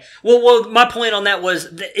 Okay. Well, my point on that was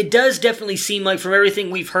it does definitely seem like from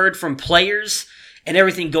everything we've heard from players and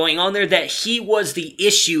everything going on there, that he was the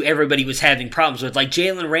issue everybody was having problems with. Like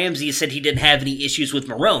Jalen Ramsey said he didn't have any issues with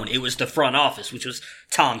Marrone. It was the front office, which was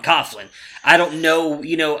Tom Coughlin. I don't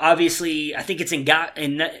know, obviously, I think it's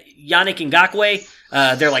Yannick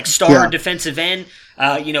Ngakoue, their like star defensive end.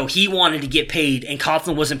 He wanted to get paid and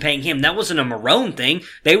Coughlin wasn't paying him. That wasn't a Marrone thing.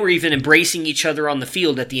 They were even embracing each other on the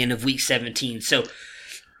field at the end of week 17. So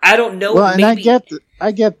I don't know. Well, and I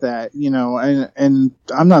get that, and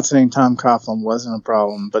I'm not saying Tom Coughlin wasn't a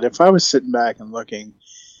problem, but if I was sitting back and looking,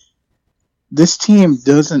 this team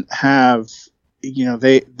doesn't have,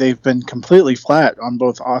 they've been completely flat on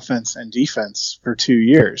both offense and defense for 2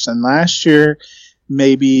 years. And last year,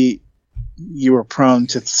 maybe you were prone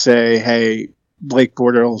to say, hey, Blake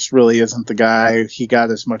Bortles really isn't the guy. He got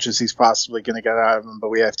as much as he's possibly going to get out of him, but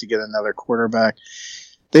we have to get another quarterback.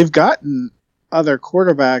 They've gotten other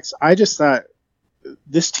quarterbacks. I just thought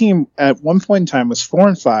this team at one point in time was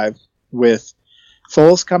 4-5 with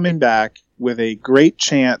Foles coming back with a great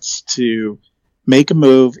chance to make a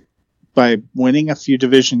move by winning a few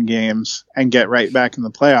division games and get right back in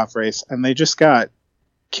the playoff race. And they just got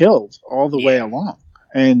killed all the way along.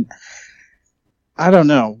 And I don't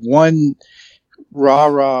know, one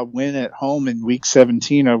rah win at home in week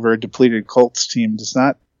 17 over a depleted Colts team does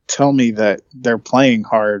not tell me that they're playing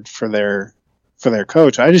hard for their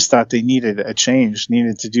coach. I just thought they needed a change,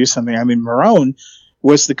 needed to do something. I mean, Marrone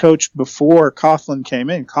was the coach before Coughlin came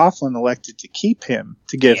in. Coughlin elected to keep him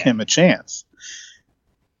to give him a chance.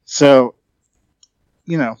 So,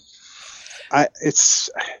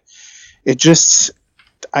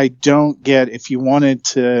 I don't get, if you wanted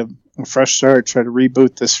to a fresh start, try to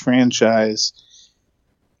reboot this franchise,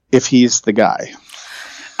 if he's the guy.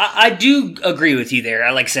 I do agree with you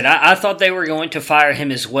there. Like I said, I thought they were going to fire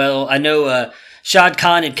him as well. I know Shad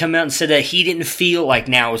Khan had come out and said that he didn't feel like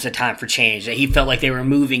now was the time for change, that he felt like they were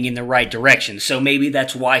moving in the right direction. So maybe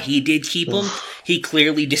that's why he did keep him. He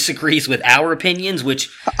clearly disagrees with our opinions, which,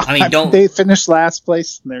 they finished last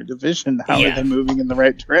place in their division. How are they moving in the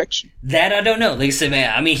right direction? That I don't know. Like I said,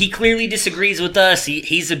 man, he clearly disagrees with us.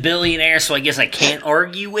 He's a billionaire, so I guess I can't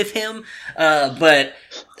argue with him. But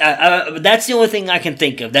that's the only thing I can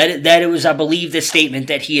think of. That it was, I believe, the statement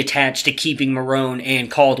that he attached to keeping Marrone and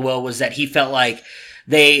Caldwell was that he felt like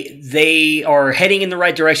they are heading in the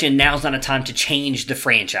right direction, and now's not a time to change the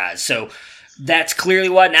franchise. So that's clearly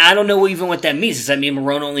what. Now, I don't know even what that means. Does that mean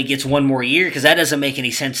Marrone only gets one more year? Because that doesn't make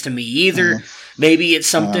any sense to me either. Maybe it's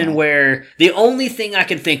something where the only thing I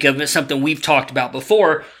can think of is something we've talked about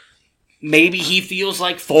before. Maybe he feels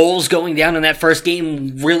like Foles going down in that first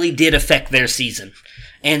game really did affect their season.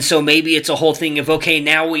 And so maybe it's a whole thing of, okay,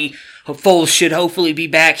 now Foles should hopefully be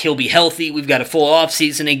back. He'll be healthy. We've got a full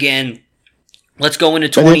offseason again. Let's go into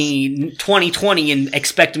 2020 and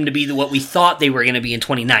expect them to be what we thought they were going to be in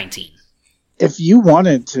 2019. If you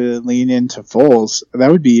wanted to lean into Foles,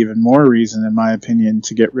 that would be even more reason, in my opinion,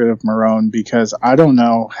 to get rid of Marrone, because I don't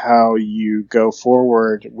know how you go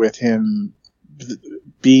forward with him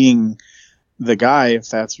being the guy, if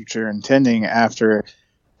that's what you're intending, after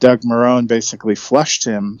Doug Marrone basically flushed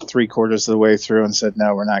him 3/4 of the way through and said,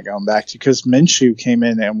 no, we're not going back to you. Because Minshew came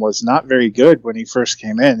in and was not very good when he first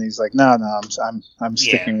came in. He's like, no, I'm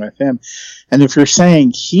sticking with him. And if you're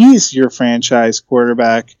saying he's your franchise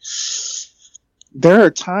quarterback, there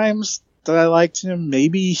are times that I liked him.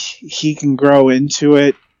 Maybe he can grow into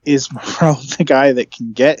it. Is Marrone the guy that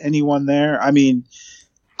can get anyone there? I mean,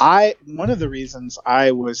 one of the reasons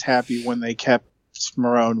I was happy when they kept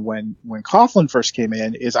Marrone when Coughlin first came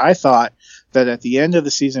in is I thought that at the end of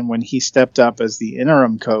the season when he stepped up as the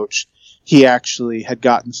interim coach, he actually had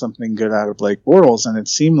gotten something good out of Blake Bortles, and it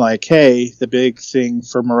seemed like, hey, the big thing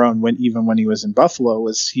for Marrone even when he was in Buffalo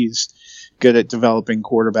was he's good at developing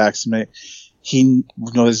quarterbacks. And he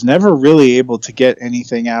was never really able to get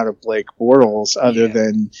anything out of Blake Bortles other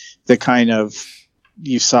than the kind of,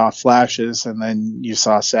 you saw flashes and then you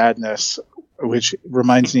saw sadness which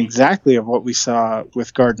reminds me exactly of what we saw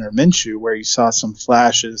with Gardner Minshew, where you saw some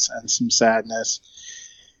flashes and some sadness.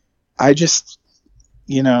 I just,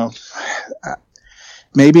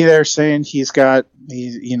 maybe they're saying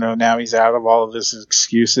now he's out of all of his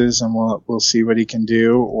excuses and we'll see what he can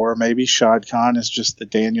do. Or maybe Shad Khan is just the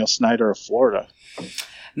Daniel Snyder of Florida.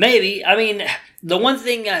 Maybe. I mean, the one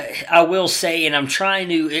thing I will say, and I'm trying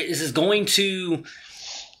to, is going to,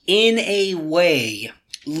 in a way,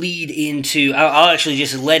 lead into, I'll actually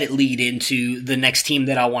just let it lead into the next team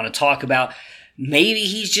that I want to talk about. Maybe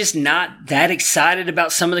he's just not that excited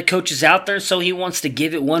about some of the coaches out there, so he wants to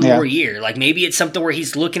give it one more year. Like, maybe it's something where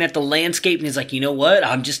he's looking at the landscape and he's like, you know what,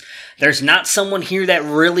 there's not someone here that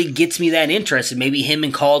really gets me that interested. Maybe him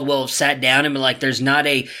and Caldwell have sat down and been like,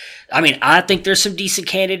 I think there's some decent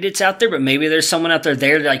candidates out there, but maybe there's someone out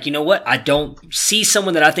there like, you know what, I don't see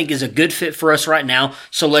someone that I think is a good fit for us right now,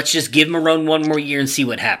 so let's just give Marrone one more year and see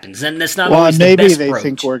what happens. And that's not always the best approach. Maybe they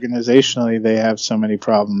think organizationally they have so many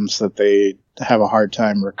problems that they have a hard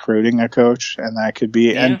time recruiting a coach, and that could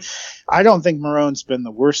be. Yeah. And I don't think Marrone's been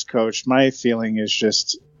the worst coach. My feeling is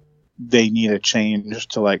just they need a change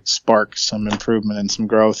to spark some improvement and some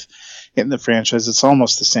growth in the franchise. It's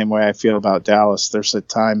almost the same way I feel about Dallas. There's at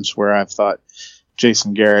times where I've thought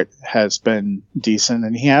Jason Garrett has been decent,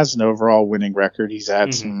 and he has an overall winning record. He's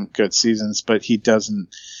had some good seasons, but he doesn't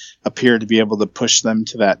appear to be able to push them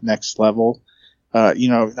to that next level.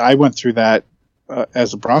 I went through that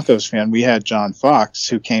as a Broncos fan. We had John Fox,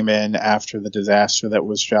 who came in after the disaster that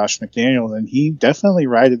was Josh McDaniels, and he definitely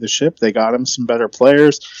righted the ship. They got him some better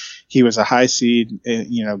players. He was a high seed,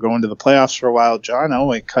 going to the playoffs for a while. John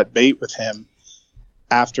Elway cut bait with him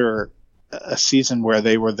after a season where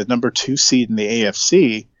they were the number 2 seed in the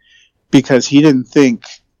AFC, because he didn't think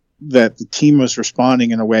that the team was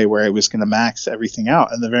responding in a way where it was going to max everything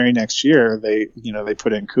out. And the very next year, they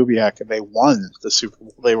put in Kubiak and they won the Super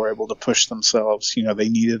Bowl. They were able to push themselves. They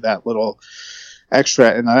needed that little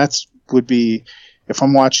extra. And would be, if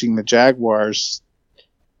I'm watching the Jaguars,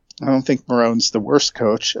 I don't think Marrone's the worst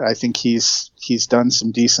coach. I think he's done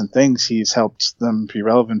some decent things. He's helped them be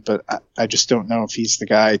relevant, but I just don't know if he's the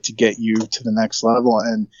guy to get you to the next level.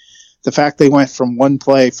 And the fact they went from one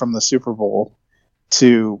play from the Super Bowl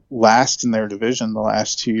to last in their division the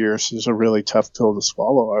last 2 years is a really tough pill to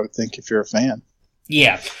swallow, I would think, if you're a fan.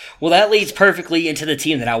 Yeah. Well, that leads perfectly into the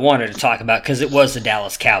team that I wanted to talk about, because it was the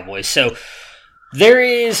Dallas Cowboys. So there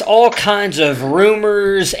is all kinds of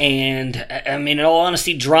rumors and, in all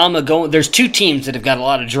honesty, drama going. There's 2 teams that have got a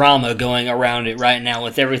lot of drama going around it right now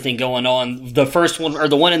with everything going on. The first one, or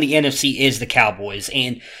the one in the NFC, is the Cowboys.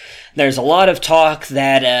 And there's a lot of talk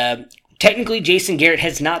that technically Jason Garrett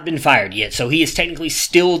has not been fired yet, so he is technically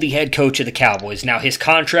still the head coach of the Cowboys. Now, his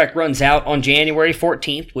contract runs out on January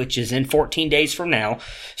 14th, which is in 14 days from now,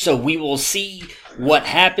 so we will see what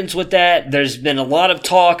happens with that. There's been a lot of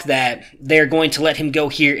talk that they're going to let him go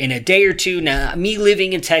here in a day or two. Now, me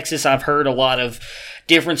living in Texas, I've heard a lot of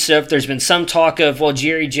different stuff. There's been some talk of,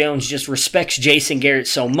 Jerry Jones just respects Jason Garrett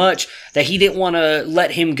so much that he didn't want to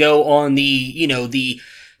let him go on the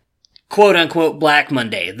quote-unquote Black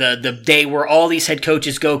Monday, the day where all these head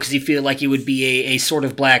coaches go, because he feels like it would be a sort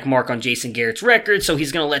of black mark on Jason Garrett's record, so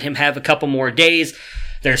he's going to let him have a couple more days.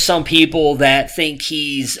 There's some people that think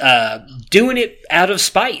he's doing it out of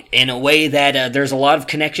spite, in a way that there's a lot of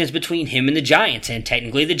connections between him and the Giants, and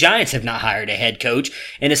technically the Giants have not hired a head coach,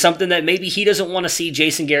 and it's something that maybe he doesn't want to see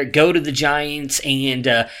Jason Garrett go to the Giants and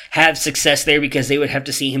have success there, because they would have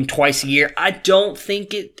to see him twice a year. I don't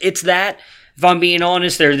think it's that. If I'm being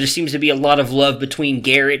honest, there seems to be a lot of love between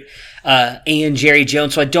Garrett and Jerry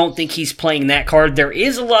Jones, so I don't think he's playing that card. There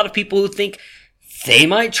is a lot of people who think they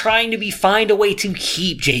might find a way to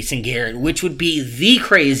keep Jason Garrett, which would be the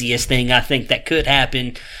craziest thing I think that could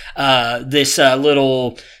happen. This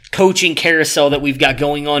little coaching carousel that we've got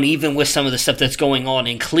going on, even with some of the stuff that's going on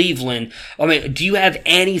in Cleveland. Do you have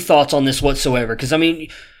any thoughts on this whatsoever? Because,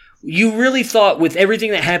 you really thought, with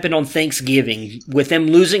everything that happened on Thanksgiving, with them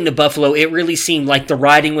losing to Buffalo, it really seemed like the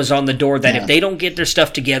writing was on the door that if they don't get their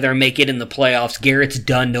stuff together and make it in the playoffs, Garrett's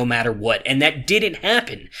done no matter what. And that didn't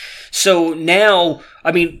happen. So now,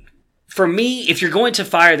 for me, if you're going to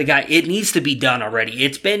fire the guy, it needs to be done already.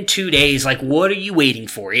 It's been 2 days. What are you waiting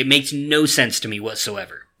for? It makes no sense to me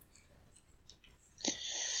whatsoever.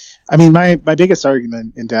 My biggest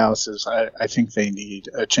argument in Dallas is I think they need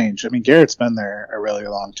a change. Garrett's been there a really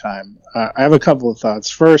long time. I have a couple of thoughts.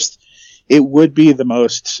 First, it would be the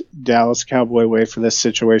most Dallas Cowboy way for this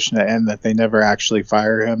situation to end that they never actually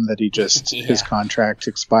fire him, that he just his contract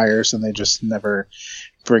expires and they just never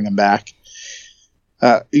bring him back.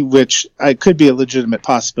 which could be a legitimate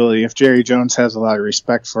possibility. If Jerry Jones has a lot of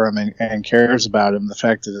respect for him and cares about him, the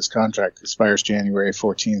fact that his contract expires January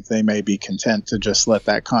 14th, they may be content to just let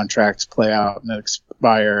that contract play out and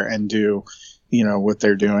expire and do, what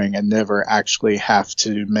they're doing and never actually have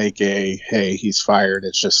to make hey, he's fired.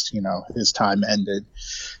 It's just, his time ended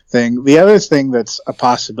thing. The other thing that's a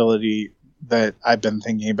possibility that I've been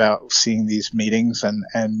thinking about seeing these meetings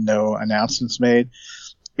and no announcements made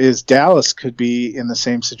is Dallas could be in the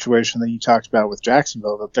same situation that you talked about with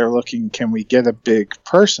Jacksonville, that they're looking, can we get a big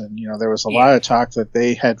person? There was a lot of talk that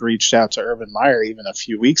they had reached out to Urban Meyer even a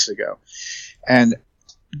few weeks ago. And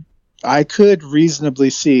I could reasonably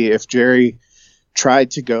see if Jerry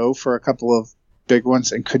tried to go for a couple of big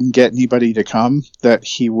ones and couldn't get anybody to come, that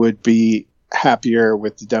he would be happier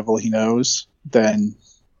with the devil he knows than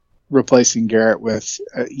replacing Garrett with,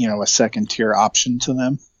 a second tier option to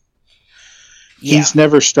them. Yeah. He's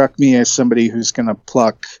never struck me as somebody who's going to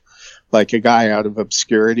pluck like a guy out of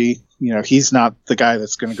obscurity. He's not the guy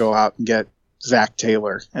that's going to go out and get Zach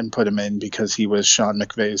Taylor and put him in because he was Sean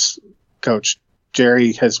McVay's coach.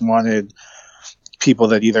 Jerry has wanted people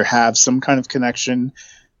that either have some kind of connection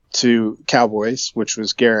to Cowboys, which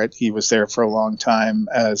was Garrett. He was there for a long time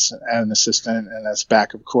as an assistant and as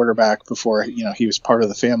backup quarterback before, he was part of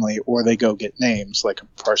the family, or they go get names like a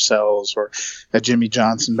Parcells or a Jimmy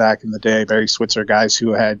Johnson back in the day, Barry Switzer, guys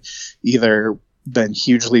who had either been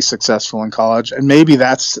hugely successful in college. And maybe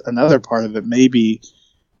that's another part of it. Maybe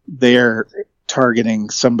they're targeting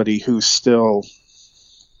somebody who's still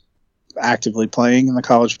actively playing in the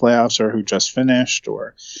college playoffs or who just finished,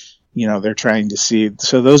 or they're trying to see.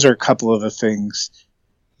 So those are a couple of the things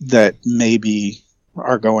that maybe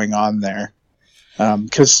are going on there.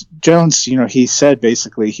 Because Jones, he said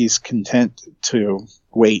basically he's content to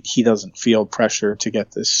wait. He doesn't feel pressure to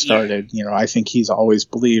get this started. Yeah. I think he's always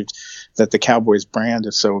believed that the Cowboys brand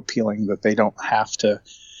is so appealing that they don't have to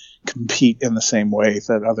compete in the same way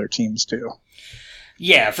that other teams do.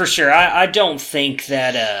 Yeah, for sure. I don't think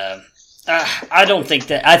that...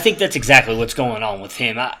 I think that's exactly what's going on with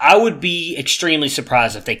him. I would be extremely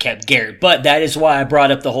surprised if they kept Garrett, but that is why I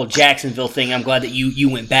brought up the whole Jacksonville thing. I'm glad that you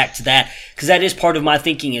went back to that, because that is part of my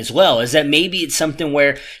thinking as well, is that maybe it's something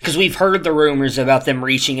where, because we've heard the rumors about them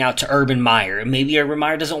reaching out to Urban Meyer, and maybe Urban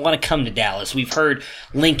Meyer doesn't want to come to Dallas. We've heard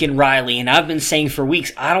Lincoln Riley, and I've been saying for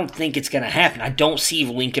weeks, I don't think it's going to happen. I don't see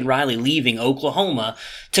Lincoln Riley leaving Oklahoma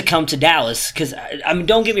to come to Dallas, because,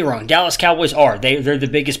 don't get me wrong, Dallas Cowboys they're the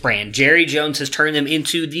biggest brand. Jerry Jones has turned them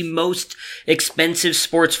into the most expensive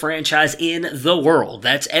sports franchise in the world.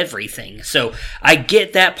 That's everything. So I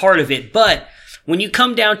get that part of it, but when you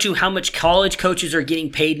come down to how much college coaches are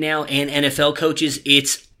getting paid now and NFL coaches,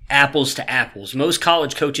 it's apples to apples. Most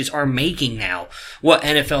college coaches are making now what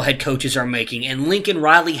NFL head coaches are making, and Lincoln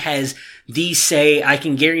Riley has these, say, I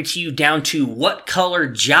can guarantee you down to what color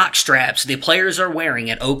jock straps the players are wearing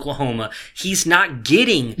at Oklahoma. He's not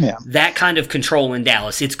getting that kind of control in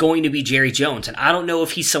Dallas. It's going to be Jerry Jones, and I don't know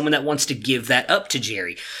if he's someone that wants to give that up to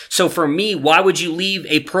Jerry. So for me, why would you leave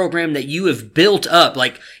a program that you have built up?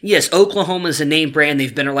 Like, yes, Oklahoma is a name brand.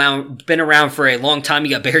 They've been around for a long time.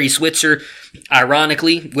 You got Barry Switzer,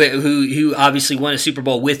 ironically, who obviously won a Super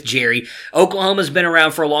Bowl with Jerry. Oklahoma's been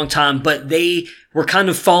around for a long time, but they were kind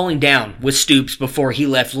of falling down with Stoops before he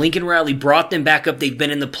left. Lincoln Riley brought them back up. They've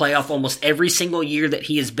been in the playoff almost every single year that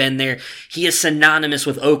he has been there. He is synonymous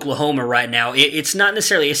with Oklahoma right now. It's not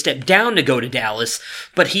necessarily a step down to go to Dallas,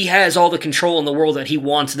 but he has all the control in the world that he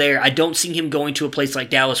wants there. I don't see him going to a place like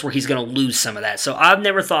Dallas where he's going to lose some of that. So I've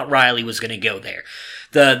never thought Riley was going to go there.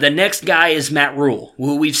 The next guy is Matt Rule,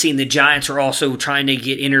 who we've seen the Giants are also trying to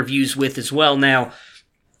get interviews with as well now.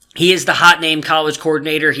 He is the hot name college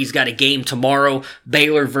coordinator. He's got a game tomorrow,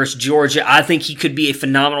 Baylor versus Georgia. I think he could be a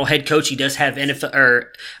phenomenal head coach. He does have not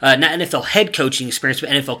NFL head coaching experience, but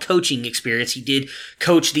NFL coaching experience. He did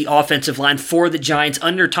coach the offensive line for the Giants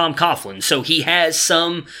under Tom Coughlin. So he has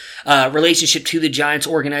some relationship to the Giants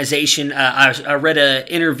organization. I read an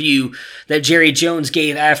interview that Jerry Jones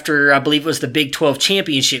gave after, I believe it was the Big 12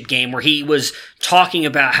 championship game, where he was talking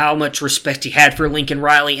about how much respect he had for Lincoln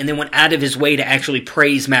Riley, and then went out of his way to actually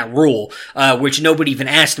praise Matt Rule, which nobody even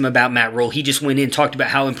asked him about Matt Rule. He just went in and talked about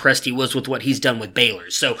how impressed he was with what he's done with Baylor.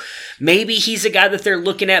 So maybe he's a guy that they're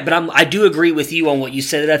looking at, but I do agree with you on what you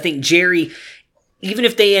said, that I think Jerry, even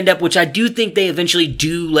if they end up, which I do think they eventually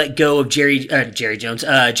do let go of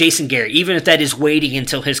Jason Garrett, even if that is waiting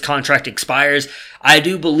until his contract expires, I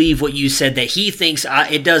do believe what you said, that he thinks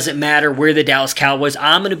it doesn't matter where the Dallas Cowboys,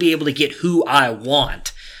 I'm going to be able to get who I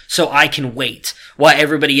want. so I can wait while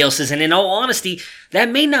everybody else is. And in all honesty, that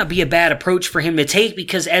may not be a bad approach for him to take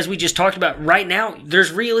because, as we just talked about right now,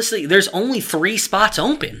 there's only 3 spots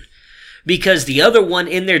open because the other one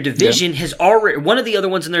in their division one of the other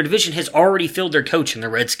ones in their division has already filled their coach in the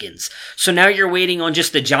Redskins. So now you're waiting on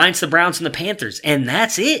just the Giants, the Browns, and the Panthers, and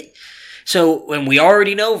that's it. So, and we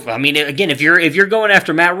already know, I mean, again, if you're going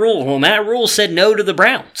after Matt Rule, well, Matt Rule said no to the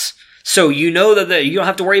Browns. So you know that you don't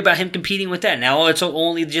have to worry about him competing with that. Now it's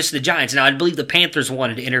only just the Giants. Now I believe the Panthers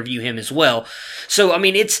wanted to interview him as well. So I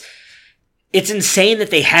mean it's insane that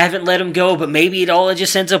they haven't let him go, but maybe it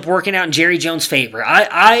just ends up working out in Jerry Jones' favor.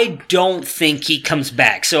 I don't think he comes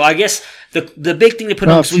back. So I guess the big thing to put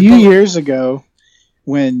on a few years ago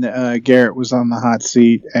when Garrett was on the hot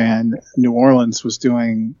seat and New Orleans was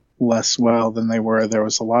doing less well than they were, there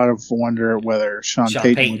was a lot of wonder whether Sean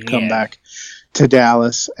Payton would come back to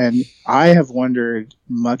Dallas, and I have wondered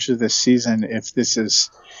much of this season if this is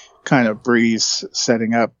kind of Breeze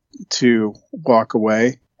setting up to walk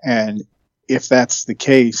away, and if that's the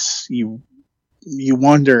case, you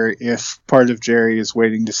wonder if part of Jerry is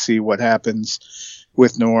waiting to see what happens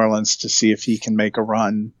with New Orleans to see if he can make a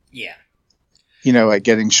run. Yeah. At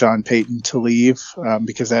getting Sean Payton to leave,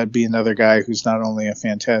 because that'd be another guy who's not only a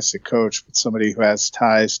fantastic coach, but somebody who has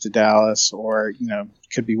ties to Dallas, or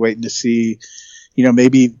could be waiting to see.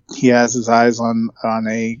 Maybe he has his eyes on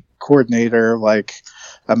a coordinator like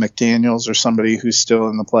a McDaniels or somebody who's still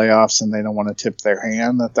in the playoffs, and they don't want to tip their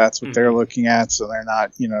hand that's what they're looking at. So they're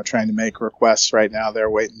not trying to make requests right now. They're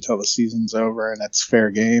waiting until the season's over and it's fair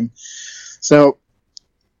game. So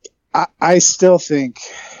I still think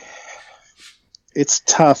it's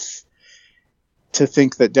tough to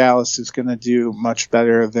think that Dallas is going to do much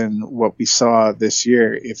better than what we saw this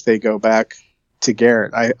year if they go back to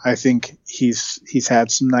Garrett. I think he's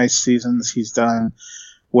had some nice seasons. He's done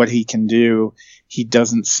what he can do. He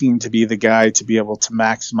doesn't seem to be the guy to be able to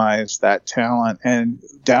maximize that talent. And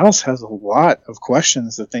Dallas has a lot of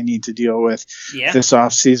questions that they need to deal with this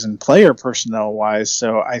offseason, player personnel wise.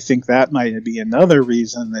 So I think that might be another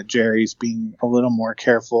reason that Jerry's being a little more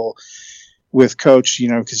careful with coach,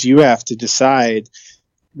 because you have to decide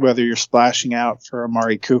whether you're splashing out for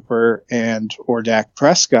Amari Cooper or Dak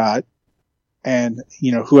Prescott. And,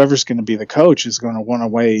 whoever's going to be the coach is going to want to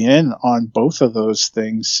weigh in on both of those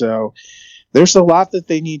things. So there's a lot that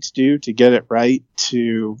they need to do to get it right,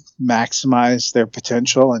 to maximize their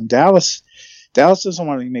potential. And Dallas doesn't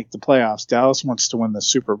want to make the playoffs. Dallas wants to win the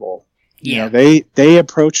Super Bowl. Yeah. They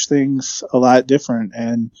approach things a lot different,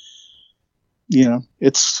 and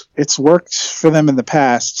it's worked for them in the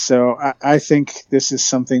past. So I think this is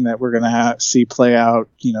something that we're going to see play out,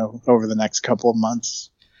 over the next couple of months.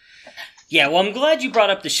 Yeah, well, I'm glad you brought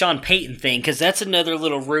up the Sean Payton thing, because that's another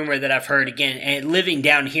little rumor that I've heard. Again, and living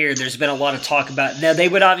down here, there's been a lot of talk about, now they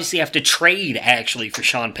would obviously have to trade, actually, for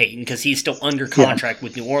Sean Payton, because he's still under contract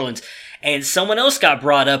with New Orleans. And someone else got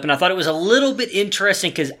brought up, and I thought it was a little bit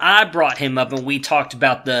interesting, because I brought him up, and we talked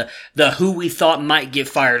about the who we thought might get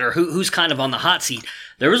fired, or who's kind of on the hot seat.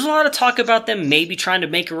 There was a lot of talk about them maybe trying to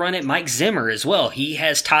make a run at Mike Zimmer as well. He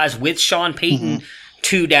has ties with Sean Payton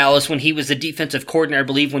to Dallas when he was the defensive coordinator, I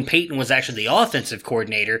believe, when Payton was actually the offensive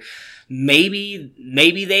coordinator. Maybe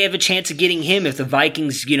they have a chance of getting him if the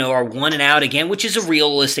Vikings, are 1-out again, which is a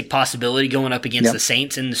realistic possibility going up against the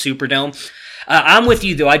Saints in the Superdome. I'm with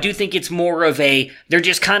you, though. I do think it's more of they're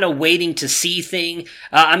just kind of waiting to see thing.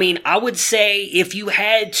 I would say if you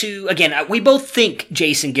had to, again, we both think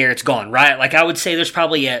Jason Garrett's gone, right? Like, I would say there's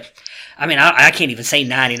probably I can't even say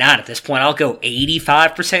 99 at this point. I'll go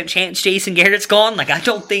 85% chance Jason Garrett's gone. Like, I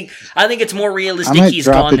think it's more realistic he's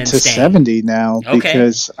gone than staying. I might drop it to 70 now,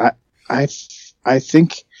 because I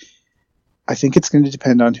think it's going to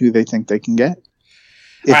depend on who they think they can get.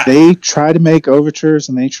 If they try to make overtures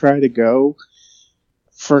and they try to go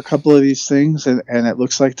for a couple of these things, and it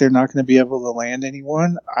looks like they're not going to be able to land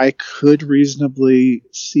anyone, I could reasonably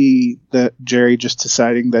see that Jerry just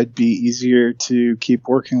deciding that'd be easier to keep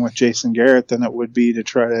working with Jason Garrett than it would be to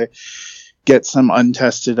try to get some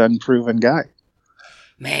untested, unproven guy.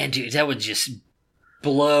 Man, dude, that would just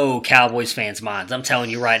blow Cowboys fans' minds. I'm telling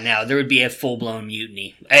you right now, there would be a full-blown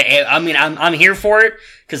mutiny. I'm here for it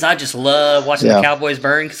because I just love watching the Cowboys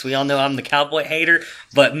burn, because we all know I'm the Cowboy hater.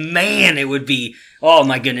 But man, it would be, oh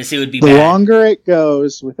my goodness, it would be bad. The longer it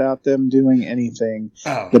goes without them doing anything,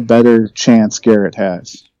 the better chance Garrett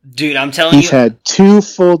has. Dude, I'm telling you. He's had 2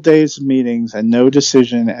 full days of meetings and no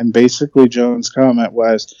decision, and basically Jones' comment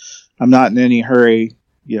was, I'm not in any hurry,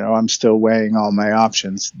 I'm still weighing all my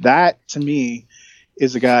options. That, to me,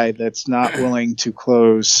 is a guy that's not willing to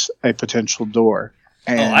close a potential door.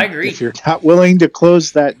 And I agree. If you're not willing to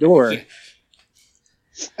close that door,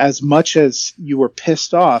 as much as you were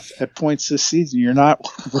pissed off at points this season, you're not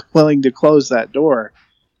willing to close that door.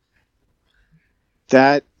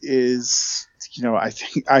 That is, I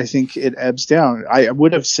think it ebbs down. I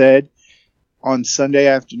would have said on Sunday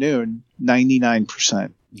afternoon,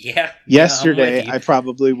 99%. Yeah. Yesterday, I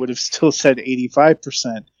probably would have still said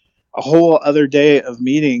 85%. A whole other day of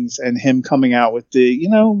meetings and him coming out with the,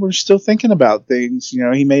 we're still thinking about things.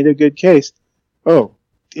 He made a good case. Oh,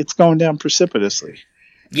 it's going down precipitously.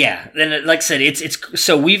 Yeah. Then, like I said, it's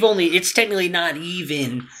technically not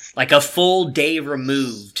even like a full day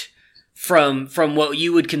removed from what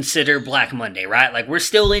you would consider Black Monday, right? Like, we're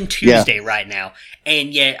still in Tuesday right now.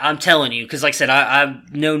 And yet, I'm telling you, because like I said, I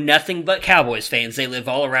know nothing but Cowboys fans. They live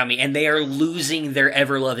all around me, and they are losing their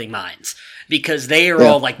ever-loving minds. Because they are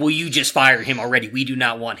all like, well, you just fired him already. We do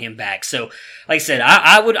not want him back. So, like I said,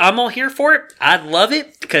 I'm all here for it. I'd love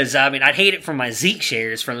it because, I'd hate it for my Zeke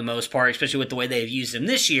shares for the most part, especially with the way they've used him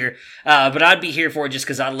this year. But I'd be here for it just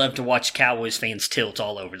because I love to watch Cowboys fans tilt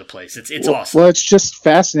all over the place. It's awesome. Well, it's just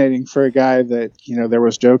fascinating for a guy that, there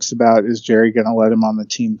was jokes about, is Jerry going to let him on the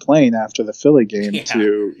team plane after the Philly game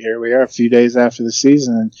to here we are a few days after the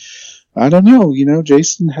season. And I don't know,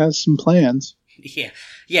 Jason has some plans.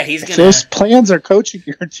 Yeah, he's going to... If those plans are coaching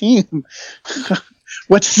your team,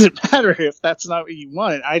 what does it matter if that's not what you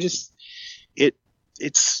want?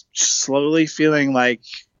 It's slowly feeling like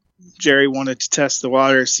Jerry wanted to test the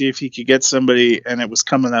water, see if he could get somebody, and it was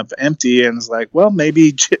coming up empty, and it's like, well,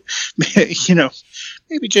 maybe Jason's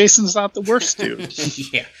not the worst dude.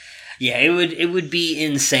 Yeah, it would be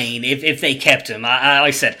insane if they kept him. I like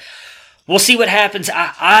I said, we'll see what happens.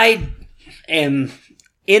 I am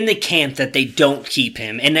in the camp that they don't keep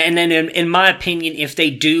him. And then in my opinion, if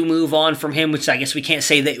they do move on from him, which I guess we can't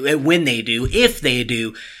say that when they do, if they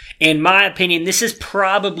do, in my opinion, this is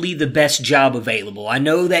probably the best job available. I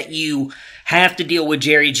know that you have to deal with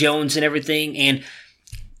Jerry Jones and everything, and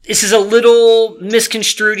this is a little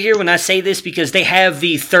misconstrued here when I say this because they have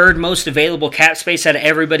the third most available cap space out of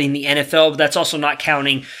everybody in the NFL, but that's also not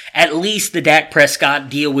counting at least the Dak Prescott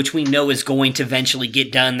deal, which we know is going to eventually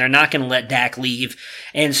get done. They're not going to let Dak leave.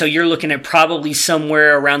 And so you're looking at probably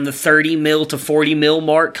somewhere around the 30 mil to 40 mil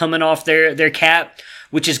mark coming off their cap,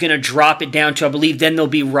 which is going to drop it down to, I believe, then they'll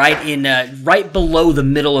be right below the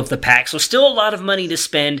middle of the pack. So still a lot of money to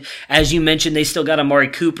spend. As you mentioned, they still got Amari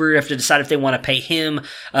Cooper. You have to decide if they want to pay him.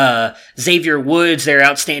 Xavier Woods, their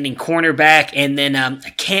outstanding cornerback. And then I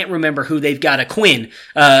can't remember who they've got. Quinn,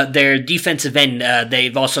 their defensive end.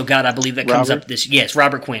 They've also got, I believe, that comes up this. Yes,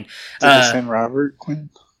 Robert Quinn. Did they send Robert Quinn?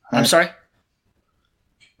 I'm sorry?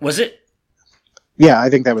 Was it? Yeah, I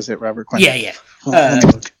think that was it, Robert Quinn. Yeah.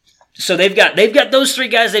 So they've got those three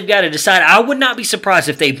guys they've got to decide. I would not be surprised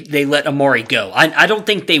if they let Amari go. I don't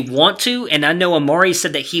think they want to, and I know Amari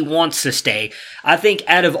said that he wants to stay. I think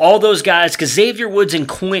out of all those guys, because Xavier Woods and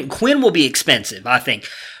Quinn will be expensive, I think.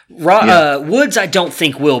 Woods, I don't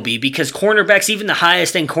think will be, because cornerbacks, even the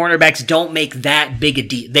highest end cornerbacks, don't make that big a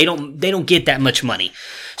deal. They don't get that much money.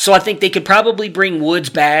 So I think they could probably bring Woods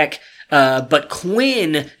back. But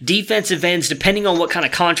Quinn, defensive ends, depending on what kind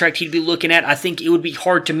of contract he'd be looking at, I think it would be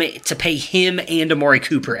hard to pay him and Amari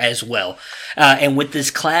Cooper as well. And with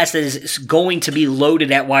this class that is going to be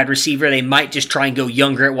loaded at wide receiver, they might just try and go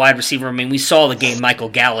younger at wide receiver. I mean, we saw the game Michael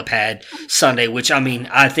Gallup had Sunday, which,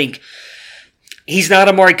 I think he's not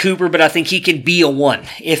Amari Cooper, but I think he can be a one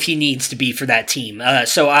if he needs to be for that team.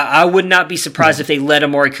 So I would not be surprised if they let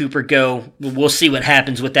Amari Cooper go. We'll see what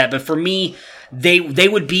happens with that. But for me, they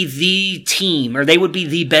would be the team, or they would be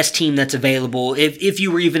the best team that's available if you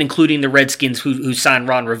were even including the Redskins who signed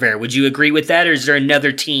Ron Rivera. Would you agree with that, or is there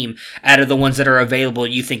another team out of the ones that are available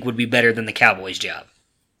you think would be better than the Cowboys' job?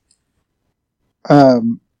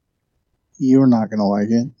 You're not going to like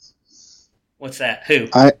it. What's that? Who?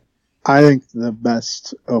 I think the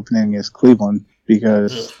best opening is Cleveland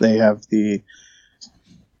because they have the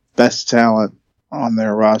best talent on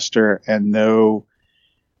their roster and no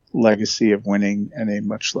legacy of winning and a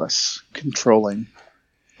much less controlling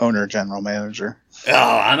owner general manager. Oh,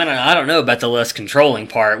 I don't know about the less controlling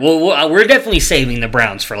part. Well, we're definitely saving the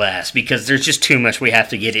Browns for last because there's just too much we have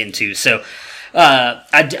to get into. So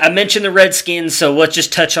I mentioned the Redskins, so let's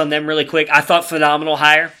just touch on them really quick. I thought phenomenal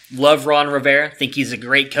hire. love Ron Rivera. I think he's a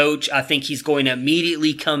great coach. I think he's going to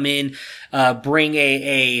immediately come in, bring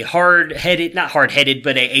a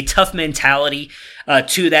tough mentality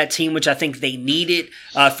to that team, which I think they needed.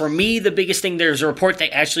 For me, the biggest thing, there's a report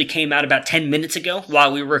that actually came out about 10 minutes ago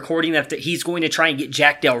while we were recording that he's going to try and get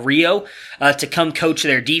Jack Del Rio to come coach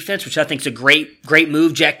their defense, which I think is a great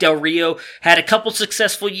move. Jack Del Rio had a couple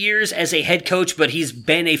successful years as a head coach, but he's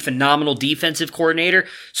been a phenomenal defensive coordinator,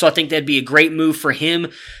 so I think that'd be a great move for him.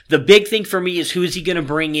 The big thing for me is who is he going to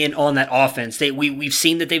bring in on that offense? We've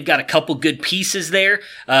seen that they've got a couple good pieces there.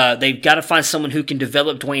 They've got to find someone who can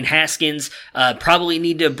develop Dwayne Haskins. Probably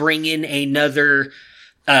need to bring in another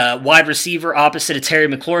wide receiver opposite of Terry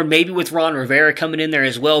McLaurin, maybe with Ron Rivera coming in there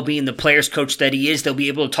as well, being the players coach that he is. They'll be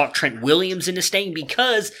able to talk Trent Williams into staying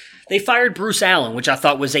because they fired Bruce Allen, which I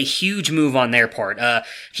thought was a huge move on their part.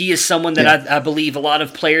 He is someone that I believe a lot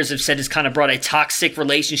of players have said has kind of brought a toxic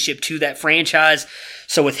relationship to that franchise.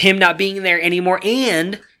 So with him not being there anymore,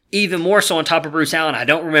 and even more so on top of Bruce Allen, I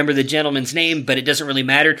don't remember the gentleman's name, but it doesn't really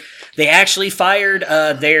matter. They actually fired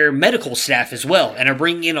their medical staff as well and are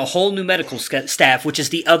bringing in a whole new medical staff, which is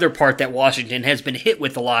the other part that Washington has been hit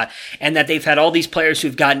with a lot, and that they've had all these players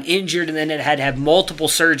who've gotten injured and then had to have multiple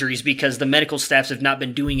surgeries because the medical staffs have not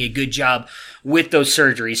been doing a good job with those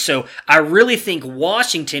surgeries. So I really think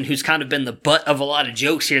Washington, who's kind of been the butt of a lot of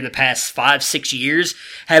jokes here the past 5-6 years,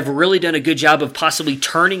 have really done a good job of possibly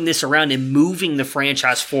turning this around and moving the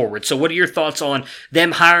franchise forward. So what are your thoughts on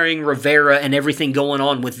them hiring Rivera and everything going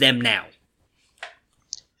on with them now?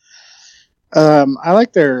 I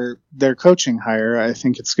like their coaching hire. I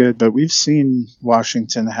think it's good, but we've seen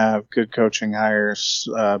Washington have good coaching hires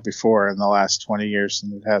before in the last 20 years,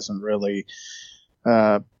 and it hasn't really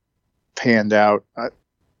panned out.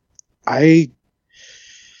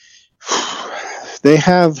 They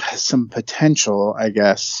have some potential, I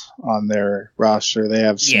guess, on their roster. They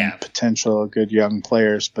have some potential good young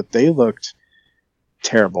players, but they looked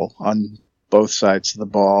terrible on both sides of the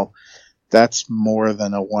ball. That's more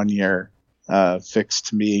than a 1-year fix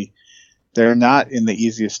to me. They're not in the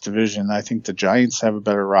easiest division. I think the Giants have a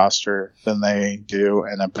better roster than they do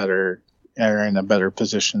and are in a better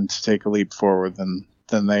position to take a leap forward than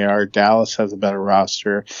they are. Dallas has a better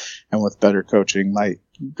roster and with better coaching might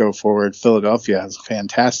go forward. Philadelphia has a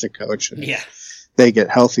fantastic coach. And they get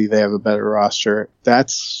healthy, they have a better roster.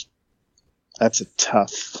 That's a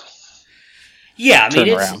tough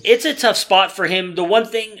turnaround. It's a tough spot for him. The one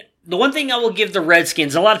thing I will give the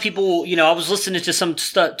Redskins, a lot of people, I was listening to some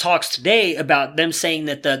talks today about them saying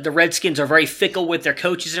that the Redskins are very fickle with their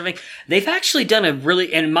coaches and everything. They've actually done a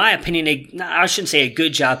really, in my opinion, I shouldn't say a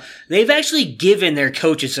good job. They've actually given their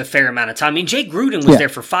coaches a fair amount of time. I mean, Jay Gruden was there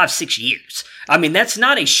for 5-6 years. I mean, that's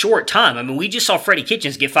not a short time. I mean, we just saw Freddie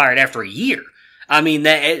Kitchens get fired after a year. I mean,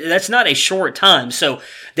 that's not a short time. So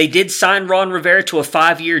they did sign Ron Rivera to a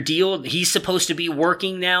 5-year deal. He's supposed to be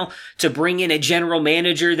working now to bring in a general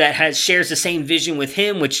manager that shares the same vision with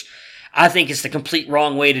him, which I think is the complete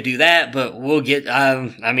wrong way to do that. But we'll get.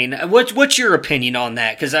 What's your opinion on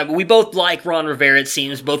that? Because we both like Ron Rivera. It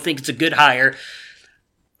seems both think it's a good hire.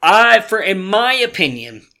 In my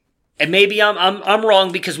opinion. And maybe I'm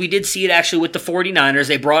wrong because we did see it actually with the 49ers.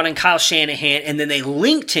 They brought in Kyle Shanahan and then they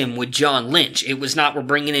linked him with John Lynch. It was not we're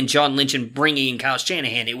bringing in John Lynch and bringing in Kyle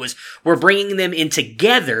Shanahan. It was we're bringing them in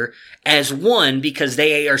together as one because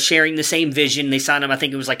they are sharing the same vision. They signed him, I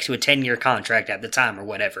think it was like to a 10-year contract at the time or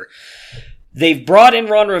whatever. They've brought in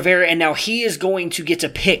Ron Rivera, and now he is going to get to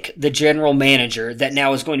pick the general manager that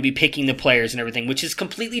now is going to be picking the players and everything, which is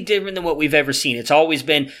completely different than what we've ever seen. It's always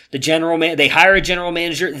been the general man. They hire a general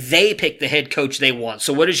manager, they pick the head coach they want.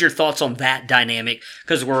 So what is your thoughts on that dynamic?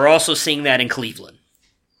 Because we're also seeing that in Cleveland.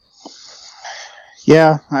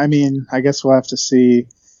 Yeah, I mean, I guess we'll have to see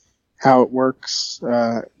how it works.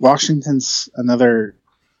 Washington's another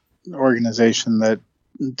organization that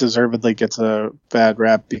deservedly gets a bad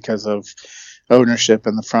rap because of ownership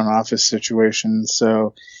and the front office situation.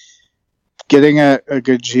 So getting a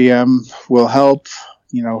good GM will help.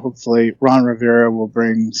 Hopefully Ron Rivera will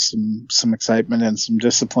bring some excitement and some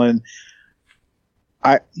discipline.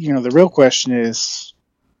 The real question is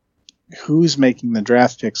who's making the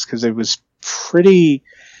draft picks, because it was pretty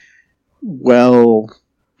well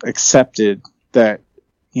accepted that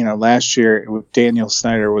last year Daniel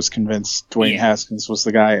Snyder was convinced Dwayne Haskins was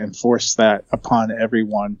the guy and forced that upon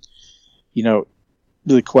everyone.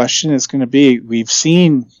 The question is going to be, we've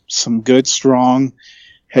seen some good, strong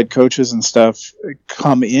head coaches and stuff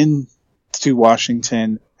come in to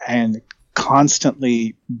Washington and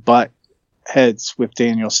constantly butt heads with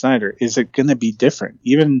Daniel Snyder. Is it going to be different?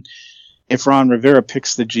 Even if Ron Rivera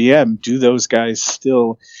picks the GM, do those guys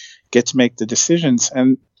still get to make the decisions?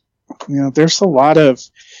 And there's a lot of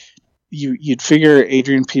you'd figure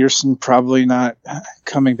Adrian Peterson probably not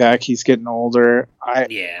coming back. He's getting older.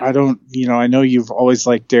 I don't, I know you've always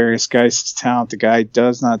liked Darius Geist's talent. The guy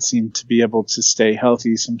does not seem to be able to stay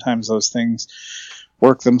healthy. Sometimes those things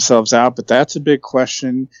work themselves out, but that's a big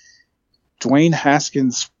question. Dwayne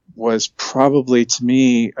Haskins was probably, to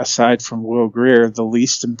me, aside from Will Grier, the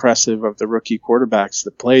least impressive of the rookie quarterbacks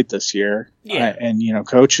that played this year. Yeah. And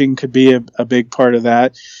coaching could be a big part of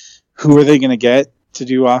that. Who are they going to get to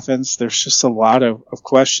do offense? There's just a lot of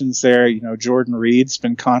questions there. Jordan Reed's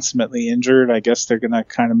been consummately injured. I guess they're going to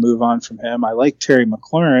kind of move on from him. I like Terry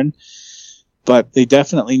McLaurin, but they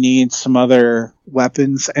definitely need some other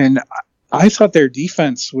weapons. And I thought their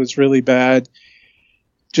defense was really bad.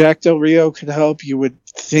 Jack Del Rio could help. You would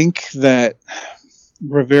think that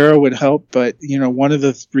Rivera would help, but one of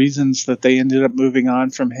the reasons that they ended up moving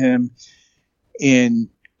on from him in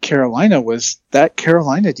Carolina was that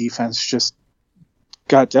Carolina defense just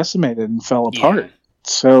got decimated and fell apart. Yeah.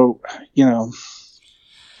 So,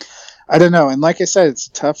 I don't know. And like I said, it's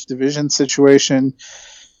a tough division situation.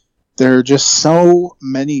 There are just so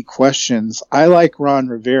many questions. I like Ron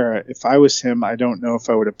Rivera. If I was him, I don't know if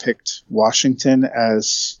I would have picked Washington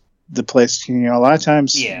as the place. A lot of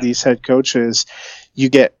times these head coaches, you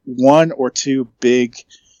get one or two big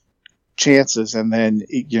chances and then,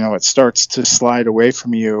 it starts to slide away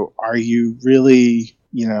from you. Are you really,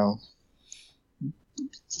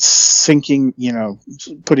 sinking,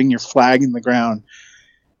 putting your flag in the ground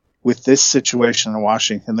with this situation in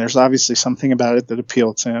Washington? There's obviously something about it that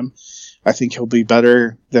appealed to him. I think he'll be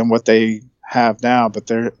better than what they have now, but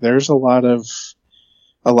there's a lot of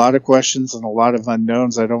questions and a lot of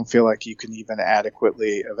unknowns. I don't feel like you can even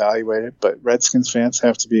adequately evaluate it, but Redskins fans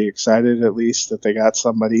have to be excited at least that they got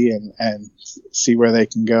somebody and see where they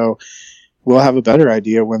can go. We'll have a better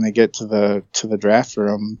idea when they get to the draft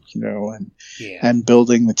room, and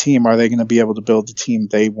building the team. Are they going to be able to build the team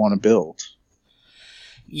they want to build?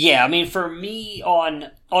 Yeah, I mean, for me, on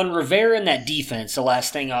Rivera and that defense, the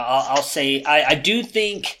last thing I'll say, I do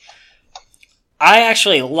think I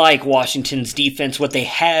actually like Washington's defense, what they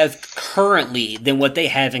have currently, than what they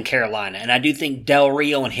have in Carolina. And I do think Del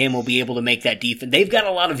Rio and him will be able to make that defense. They've got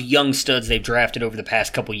a lot of young studs they've drafted over the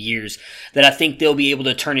past couple years that I think they'll be able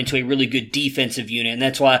to turn into a really good defensive unit. And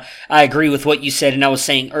that's why I agree with what you said. And I was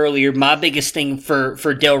saying earlier, my biggest thing for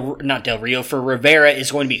Rivera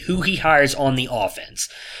is going to be who he hires on the offense.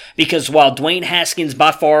 Because while Dwayne Haskins,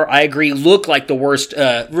 by far, I agree, looked like the worst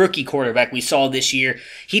rookie quarterback we saw this year,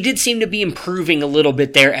 he did seem to be improving a little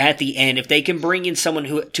bit there at the end. If they can bring in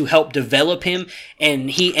someone to help develop him,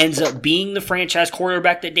 and he ends up being the franchise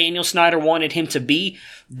quarterback that Daniel Snyder wanted him to be,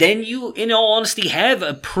 then you, in all honesty, have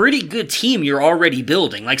a pretty good team you're already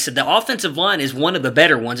building. Like I said, the offensive line is one of the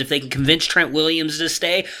better ones. If they can convince Trent Williams to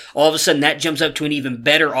stay, all of a sudden that jumps up to an even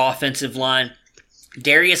better offensive line.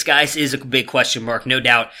 Darius Geist is a big question mark, no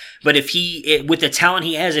doubt. But with the talent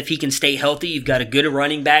he has, if he can stay healthy, you've got a good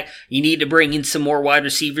running back. You need to bring in some more wide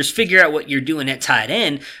receivers, figure out what you're doing at tight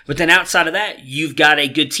end. But then outside of that, you've got a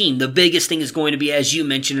good team. The biggest thing is going to be, as you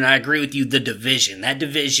mentioned, and I agree with you, the division. That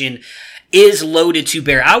division is loaded to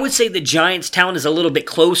bear. I would say the Giants' talent is a little bit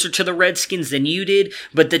closer to the Redskins than you did,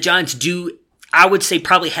 but the Giants do, I would say,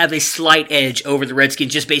 probably have a slight edge over the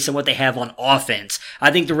Redskins just based on what they have on offense. I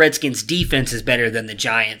think the Redskins' defense is better than the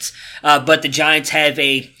Giants, but the Giants have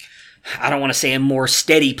I don't want to say a more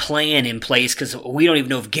steady plan in place because we don't even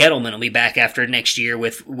know if Gettleman will be back after next year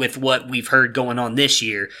with what we've heard going on this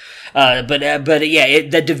year. But yeah,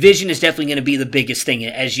 the division is definitely going to be the biggest thing,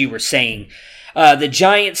 as you were saying. The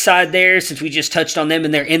Giants side there, since we just touched on them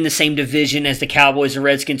and they're in the same division as the Cowboys and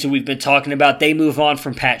Redskins who we've been talking about, they move on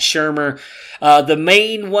from Pat Shurmur. The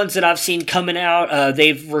main ones that I've seen coming out,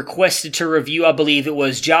 they've requested to review, I believe it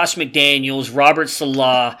was Josh McDaniels, Robert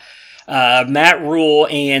Saleh, Matt Rule,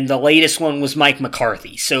 and the latest one was Mike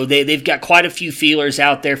McCarthy. So they've got quite a few feelers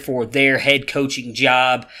out there for their head coaching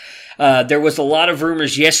job. There was a lot of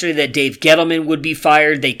rumors yesterday that Dave Gettleman would be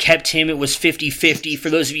fired. They kept him. It was 50-50. For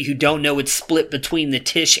those of you who don't know, it's split between the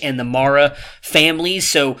Tisch and the Mara families.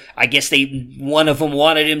 So I guess one of them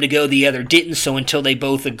wanted him to go, the other didn't. So until they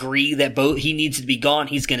both agree that he needs to be gone,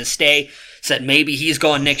 he's going to stay. Said maybe he's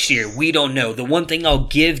gone next year. We don't know. The one thing I'll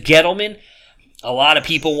give Gettleman, a lot of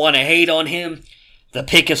people want to hate on him. The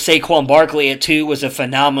pick of Saquon Barkley at 2 was a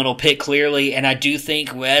phenomenal pick, clearly, and I do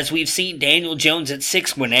think, as we've seen Daniel Jones at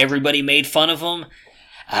 6 when everybody made fun of him,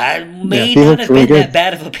 may not have been that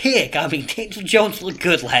bad of a pick. I mean, Daniel Jones looked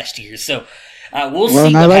good last year, so we'll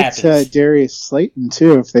see what happens. I liked Darius Slayton,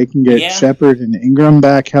 too. If they can get Shepard and Ingram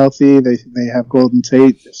back healthy, they have Golden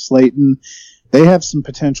Tate, Slayton. they have some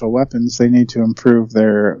potential weapons. They need to improve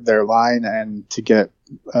their line and to get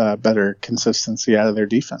better consistency out of their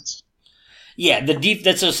defense. Yeah,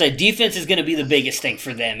 that's what I said. Defense is going to be the biggest thing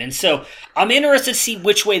for them. And so I'm interested to see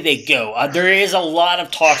which way they go. There is a lot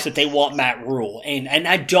of talks that they want Matt Rule, and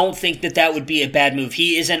I don't think that would be a bad move.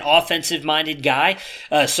 He is an offensive-minded guy,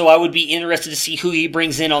 so I would be interested to see who he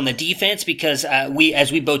brings in on the defense because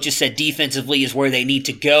as we both just said, defensively is where they need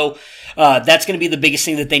to go. That's going to be the biggest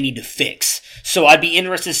thing that they need to fix. So I'd be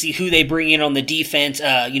interested to see who they bring in on the defense.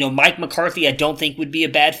 Mike McCarthy I don't think would be a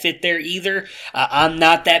bad fit there either. I'm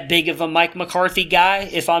not that big of a Mike McCarthy guy,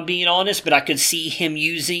 if I'm being honest, but I could see him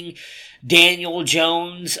using Daniel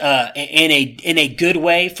Jones in a good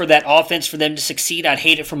way for that offense for them to succeed. I'd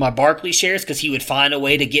hate it for my Barkley shares because he would find a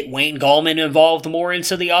way to get Wayne Gallman involved more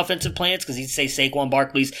into the offensive plans because he'd say Saquon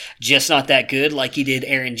Barkley's just not that good like he did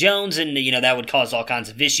Aaron Jones, and that would cause all kinds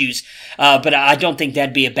of issues. But I don't think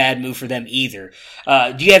that'd be a bad move for them either.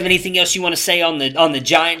 Do you have anything else you want to say on the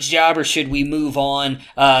Giants job, or should we move on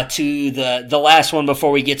to the last one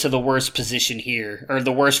before we get to the worst position here, or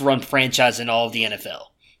the worst run franchise in all of the NFL?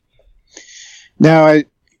 No,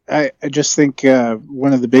 I just think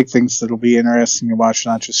one of the big things that'll be interesting to watch,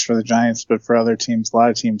 not just for the Giants, but for other teams, a lot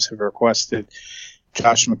of teams have requested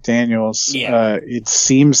Josh McDaniels. Yeah. It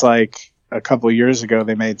seems like a couple of years ago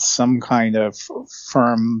they made some kind of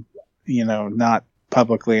firm, not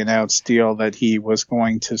publicly announced deal that he was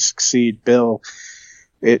going to succeed Bill.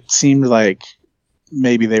 It seemed like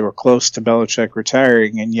maybe they were close to Belichick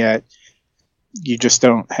retiring, and yet you just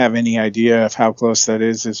don't have any idea of how close that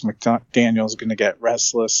is. Is McDaniel's going to get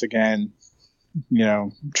restless again,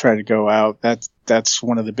 try to go out? That's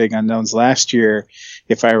one of the big unknowns. Last year,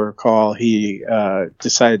 if I recall, he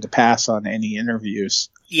decided to pass on any interviews.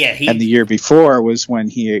 Yeah, and the year before was when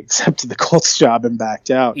he accepted the Colts job and backed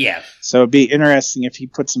out. Yeah. So it'd be interesting if he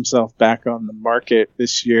puts himself back on the market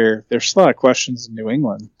this year. There's a lot of questions in New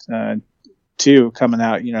England, too, coming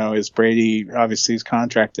out. Is Brady, obviously his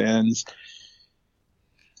contract ends.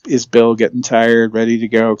 Is Bill getting tired, ready to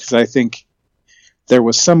go? Because I think there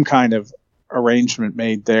was some kind of arrangement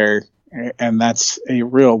made there, and that's a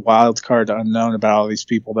real wild card unknown about all these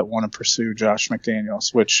people that want to pursue Josh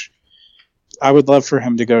McDaniels, which I would love for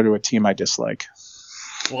him to go to a team I dislike.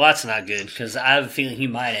 Well, that's not good because I have a feeling he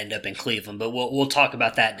might end up in Cleveland, but we'll talk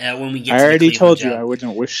about that when we get to the Cleveland I already told you job. I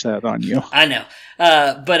wouldn't wish that on you. I know.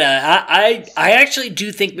 But I actually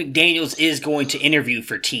do think McDaniels is going to interview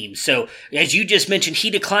for teams. So, as you just mentioned,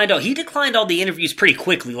 he declined all the interviews pretty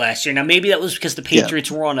quickly last year. Now, maybe that was because the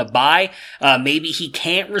Patriots were on a bye. Maybe he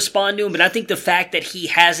can't respond to him, but I think the fact that he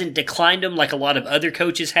hasn't declined them like a lot of other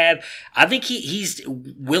coaches have, I think he's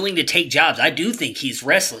willing to take jobs. I do think he's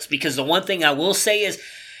restless because the one thing I will say is,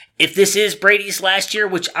 if this is Brady's last year,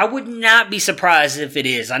 which I would not be surprised if it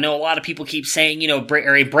is. I know a lot of people keep saying,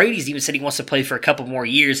 Brady's even said he wants to play for a couple more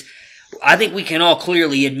years. I think we can all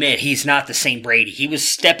clearly admit he's not the same Brady. He was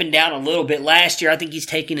stepping down a little bit last year. I think he's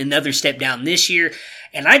taking another step down this year.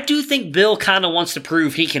 And I do think Bill kind of wants to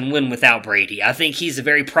prove he can win without Brady. I think he's a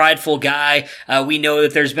very prideful guy. We know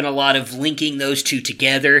that there's been a lot of linking those two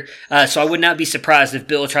together. So I would not be surprised if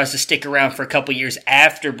Bill tries to stick around for a couple years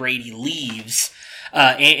after Brady leaves.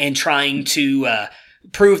 And trying to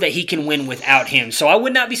prove that he can win without him. So I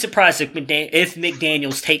would not be surprised if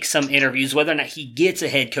McDaniels takes some interviews. Whether or not he gets a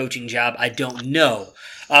head coaching job, I don't know.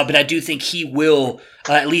 But I do think he will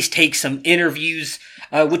at least take some interviews,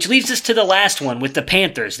 which leads us to the last one with the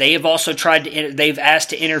Panthers. They have also they've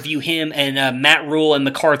asked to interview him, and Matt Rule and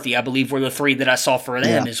McCarthy, I believe, were the three that I saw for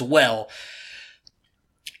them as well.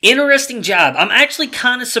 Interesting job. I'm actually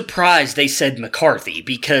kind of surprised they said McCarthy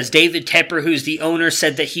because David Tepper, who's the owner,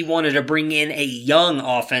 said that he wanted to bring in a young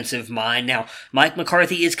offensive mind. Now, Mike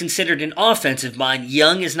McCarthy is considered an offensive mind.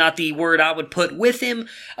 Young is not the word I would put with him,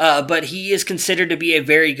 but he is considered to be a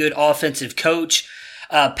very good offensive coach.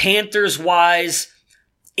 Panthers-wise,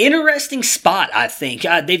 interesting spot, I think.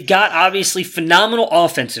 They've got, obviously, phenomenal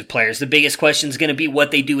offensive players. The biggest question is going to be what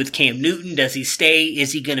they do with Cam Newton. Does he stay?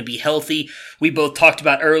 Is he going to be healthy? We both talked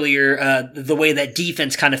about earlier the way that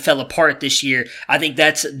defense kind of fell apart this year. I think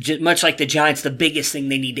that's, much like the Giants, the biggest thing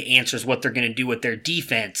they need to answer is what they're going to do with their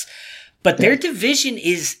defense. But their division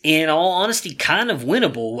is, in all honesty, kind of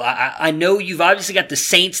winnable. I know you've obviously got the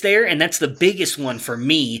Saints there, and that's the biggest one for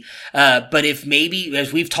me. But if maybe,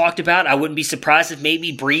 as we've talked about, I wouldn't be surprised if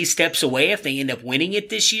maybe Breeze steps away if they end up winning it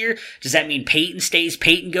this year. Does that mean Peyton stays,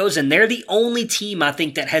 Peyton goes? And they're the only team, I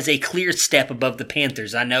think, that has a clear step above the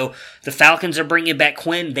Panthers. I know the Falcons are bringing back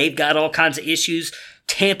Quinn. They've got all kinds of issues.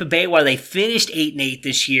 Tampa Bay, while they finished 8-8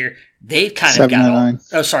 this year, they've kind of got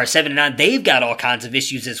 7-9. They've got all kinds of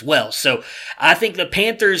issues as well. So I think the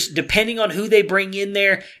Panthers, depending on who they bring in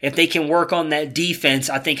there, if they can work on that defense,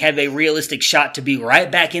 I think have a realistic shot to be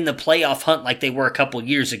right back in the playoff hunt like they were a couple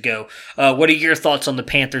years ago. What are your thoughts on the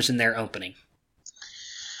Panthers in their opening?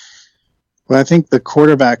 Well, I think the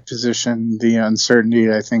quarterback position, the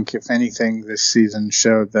uncertainty, I think if anything this season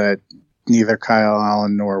showed that neither Kyle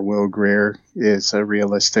Allen nor Will Grier is a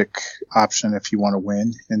realistic option if you want to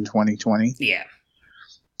win in 2020. Yeah.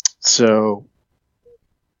 So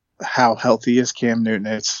how healthy is Cam Newton?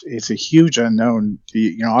 It's a huge unknown.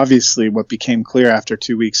 Obviously what became clear after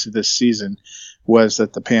 2 weeks of this season was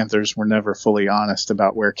that the Panthers were never fully honest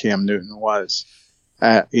about where Cam Newton was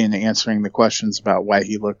in answering the questions about why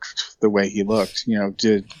he looked the way he looked.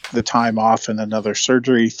 Did the time off and another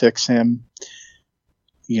surgery fix him?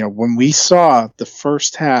 When we saw the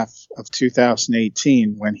first half of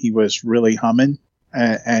 2018, when he was really humming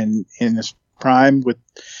and in his prime with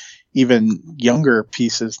even younger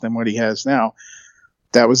pieces than what he has now,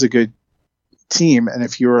 that was a good team. And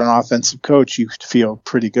if you were an offensive coach, you could feel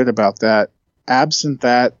pretty good about that. Absent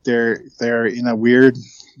that, they're in a weird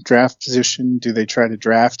draft position. Do they try to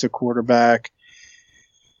draft a quarterback?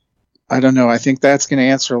 I don't know. I think that's going to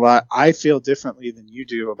answer a lot. I feel differently than you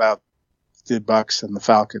do about the Bucs and the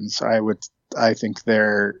Falcons. I think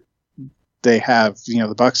they have,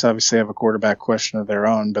 the Bucs obviously have a quarterback question of their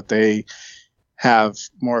own, but they have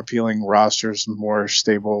more appealing rosters and more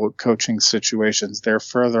stable coaching situations. They're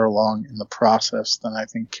further along in the process than I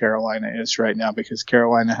think Carolina is right now, because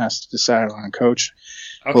Carolina has to decide on a coach,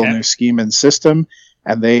 whole new scheme and system,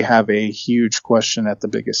 and they have a huge question at the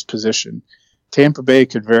biggest position. Tampa Bay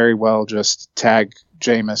could very well just tag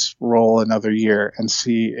Jameis, roll another year, and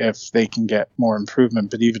see if they can get more improvement.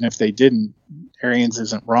 But even if they didn't, Arians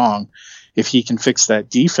isn't wrong. If he can fix that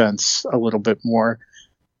defense a little bit more,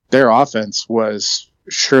 their offense was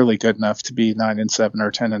surely good enough to be 9-7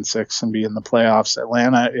 or 10-6 and be in the playoffs.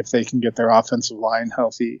 Atlanta, if they can get their offensive line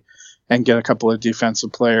healthy and get a couple of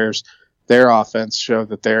defensive players, their offense showed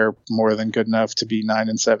that they're more than good enough to be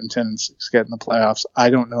 9-7, 10-6, get in the playoffs. I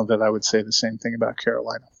don't know that I would say the same thing about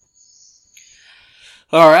Carolina.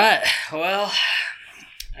 All right. Well,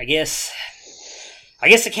 I guess I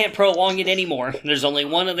can't prolong it anymore. There's only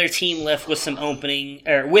one other team left with an opening,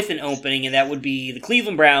 and that would be the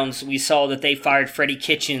Cleveland Browns. We saw that they fired Freddie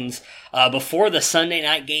Kitchens before the Sunday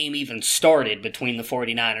night game even started between the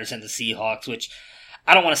 49ers and the Seahawks, which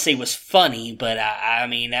I don't want to say was funny, but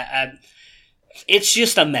it's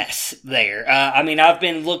just a mess there. I've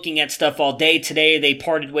been looking at stuff all day today. They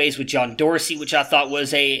parted ways with John Dorsey, which I thought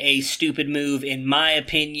was a stupid move, in my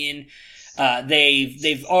opinion.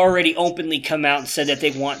 They've already openly come out and said that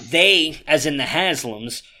they, as in the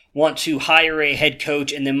Haslams, want to hire a head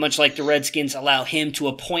coach, and then much like the Redskins, allow him to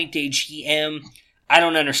appoint a GM. I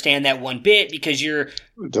don't understand that one bit, because it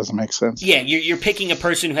doesn't make sense. Yeah, you're picking a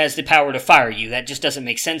person who has the power to fire you. That just doesn't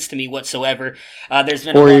make sense to me whatsoever.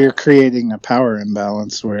 You're creating a power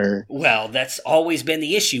imbalance where... Well, that's always been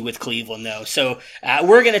the issue with Cleveland, though. So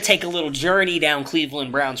we're going to take a little journey down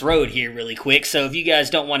Cleveland Browns Road here really quick. So if you guys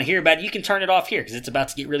don't want to hear about it, you can turn it off here, because it's about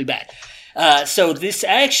to get really bad. So this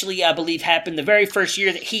actually, I believe, happened the very first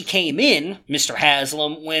year that he came in, Mr.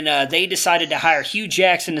 Haslam, when they decided to hire Hugh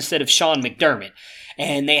Jackson instead of Sean McDermott.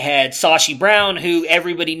 And they had Sashi Brown, who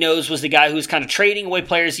everybody knows was the guy who was kind of trading away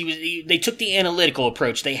players. They took the analytical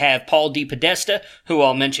approach. They have Paul DePodesta, who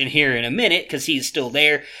I'll mention here in a minute because he is still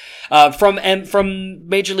there, from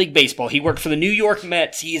Major League Baseball. He worked for the New York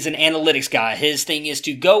Mets. He is an analytics guy. His thing is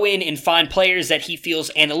to go in and find players that he feels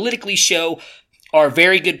analytically show are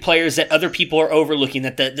very good players that other people are overlooking,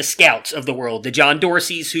 that the scouts of the world, the John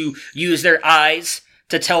Dorseys who use their eyes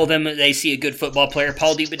to tell them that they see a good football player.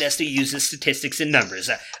 Paul DePodesta uses statistics and numbers.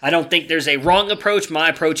 I don't think there's a wrong approach. My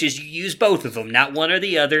approach is you use both of them, not one or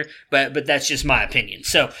the other, but that's just my opinion.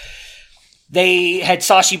 So they had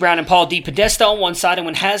Sashi Brown and Paul DePodesta on one side, and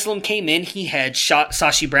when Haslam came in, he had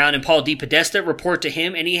Sashi Brown and Paul DePodesta report to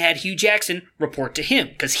him, and he had Hugh Jackson report to him,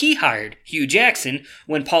 because he hired Hugh Jackson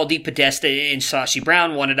when Paul DePodesta and Sashi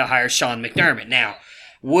Brown wanted to hire Sean McDermott. Now,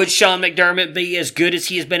 would Sean McDermott be as good as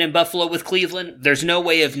he has been in Buffalo with Cleveland? There's no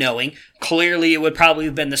way of knowing. Clearly, it would probably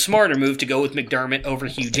have been the smarter move to go with McDermott over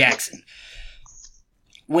Hugh Jackson.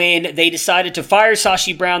 When they decided to fire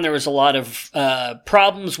Sashi Brown, there was a lot of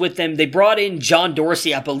problems with them. They brought in John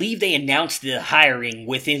Dorsey. I believe they announced the hiring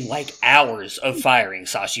within hours of firing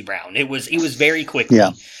Sashi Brown. It was very quickly.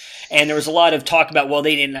 Yeah. And there was a lot of talk about,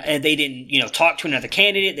 they didn't talk to another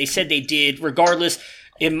candidate. They said they did. Regardless,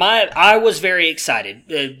 I was very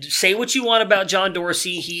excited. Say what you want about John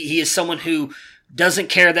Dorsey. He is someone who doesn't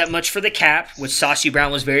care that much for the cap, which Sashi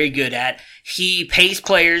Brown was very good at. He pays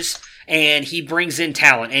players and he brings in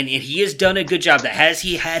talent, and he has done a good job. That has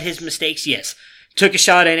he had his mistakes? Yes. Took a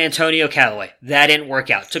shot at Antonio Callaway. That didn't work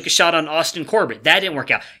out. Took a shot on Austin Corbett. That didn't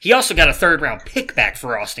work out. He also got a 3rd round pick back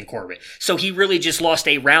for Austin Corbett. So he really just lost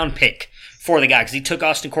a round pick for the guy because he took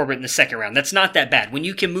Austin Corbett in the 2nd round. That's not that bad. When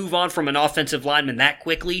you can move on from an offensive lineman that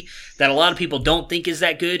quickly, that a lot of people don't think is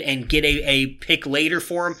that good, and get a pick later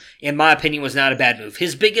for him, in my opinion, was not a bad move.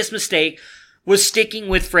 His biggest mistake was sticking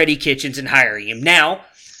with Freddie Kitchens and hiring him. Now,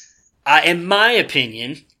 in my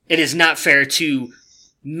opinion, it is not fair to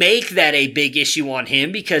make that a big issue on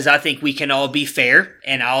him, because I think we can all be fair,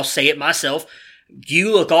 and I'll say it myself.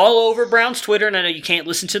 You look all over Brown's Twitter, and I know you can't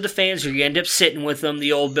listen to the fans or you end up sitting with them,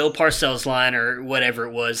 the old Bill Parcells line or whatever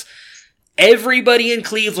it was. Everybody in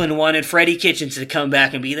Cleveland wanted Freddie Kitchens to come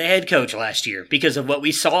back and be the head coach last year because of what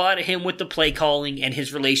we saw out of him with the play calling and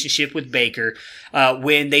his relationship with Baker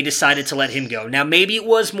when they decided to let him go. Now, maybe it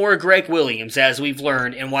was more Greg Williams, as we've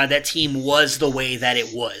learned, and why that team was the way that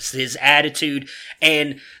it was. His attitude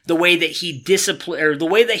and the way that he disciplined, or the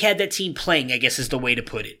way they had that team playing, I guess is the way to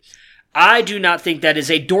put it. I do not think that is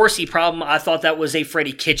a Dorsey problem. I thought that was a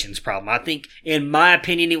Freddie Kitchens problem. I think, in my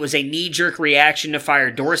opinion, it was a knee-jerk reaction to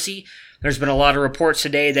fire Dorsey. There's been a lot of reports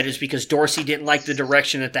today that it's because Dorsey didn't like the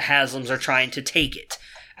direction that the Haslams are trying to take it.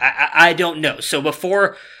 I don't know. So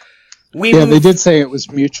before we they did say it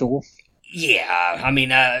was mutual. Yeah, I mean,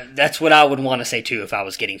 that's what I would want to say, too, if I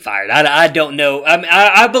was getting fired. I don't know.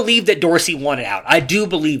 I believe that Dorsey wanted out. I do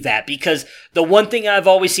believe that, because the one thing I've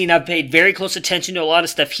always seen, I've paid very close attention to a lot of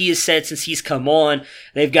stuff he has said since he's come on.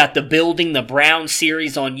 They've got the Building the Brown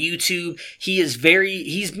series on YouTube. He's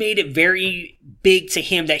made it very big to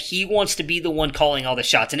him that he wants to be the one calling all the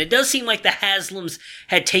shots. And it does seem like the Haslams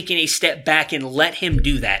had taken a step back and let him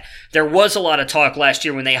do that. There was a lot of talk last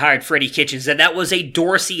year when they hired Freddie Kitchens that was a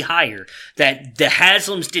Dorsey hire, that the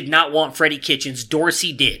Haslams did not want Freddie Kitchens.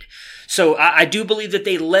 Dorsey did. So I do believe that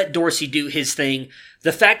they let Dorsey do his thing.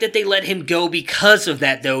 The fact that they let him go because of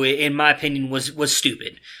that, though, in my opinion, was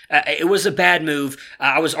stupid. It was a bad move.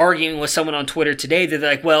 I was arguing with someone on Twitter today that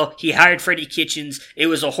they're like, well, he hired Freddie Kitchens. It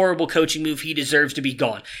was a horrible coaching move. He deserves to be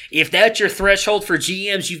gone. If that's your threshold for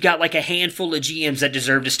GMs, you've got like a handful of GMs that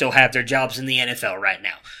deserve to still have their jobs in the NFL right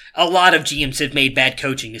now. A lot of GMs have made bad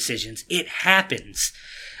coaching decisions. It happens.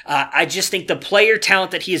 I just think the player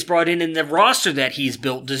talent that he has brought in and the roster that he's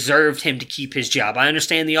built deserved him to keep his job. I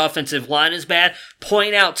understand the offensive line is bad.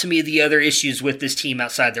 Point out to me the other issues with this team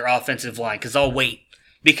outside their offensive line, because I'll wait,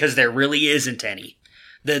 because there really isn't any.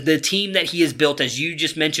 The team that he has built, as you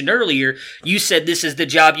just mentioned earlier, you said this is the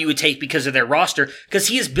job you would take because of their roster, because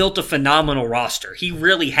he has built a phenomenal roster. He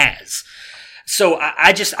really has. So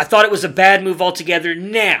I thought it was a bad move altogether.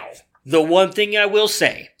 Now, the one thing I will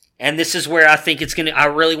say, and this is where I think I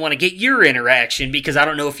really want to get your interaction, because I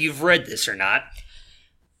don't know if you've read this or not.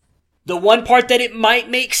 The one part that it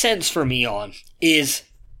might make sense for me on is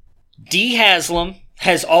D. Haslam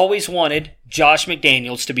has always wanted Josh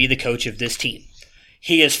McDaniels to be the coach of this team.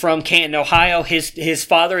 He is from Canton, Ohio. His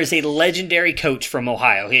father is a legendary coach from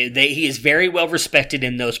Ohio. He is very well respected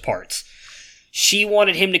in those parts. She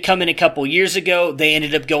wanted him to come in a couple years ago. They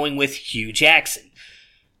ended up going with Hugh Jackson.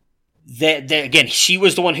 Again, she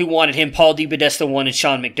was the one who wanted him. Paul DePodesta wanted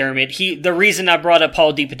Sean McDermott. The reason I brought up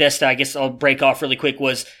Paul DePodesta, I guess I'll break off really quick,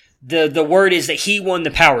 was the word is that he won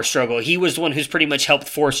the power struggle. He was the one who's pretty much helped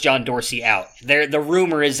force John Dorsey out. The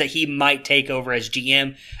rumor is that he might take over as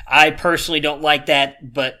GM. I personally don't like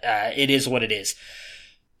that, but it is what it is.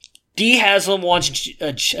 D. Haslam wants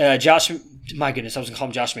Josh, my goodness, I was going to call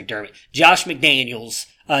him Josh McDermott, Josh McDaniels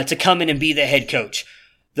to come in and be the head coach.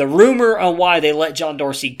 The rumor on why they let John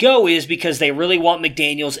Dorsey go is because they really want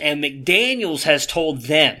McDaniels, and McDaniels has told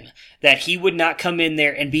them that he would not come in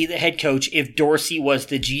there and be the head coach if Dorsey was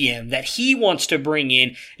the GM, that he wants to bring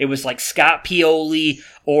in. It was like Scott Pioli,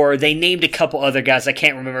 or they named a couple other guys, I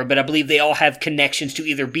can't remember, but I believe they all have connections to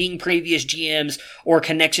either being previous GMs or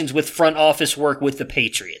connections with front office work with the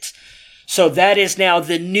Patriots. So that is now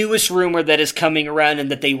the newest rumor that is coming around, and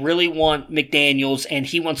that they really want McDaniels, and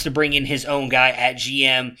he wants to bring in his own guy at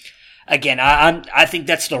GM. Again, I think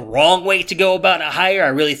that's the wrong way to go about a hire. I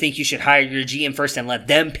really think you should hire your GM first and let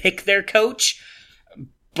them pick their coach.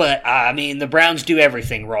 But, I mean, the Browns do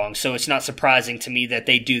everything wrong, so it's not surprising to me that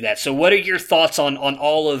they do that. So what are your thoughts on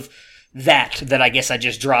all of that I guess I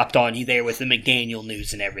just dropped on you there with the McDaniel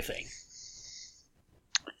news and everything?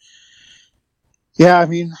 Yeah, I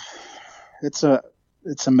mean, it's a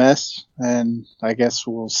mess, and I guess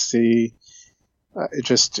we'll see.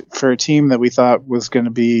 Just for a team that we thought was going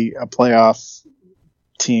to be a playoff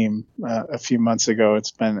team a few months ago.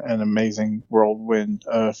 It's been an amazing whirlwind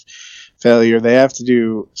of failure. They have to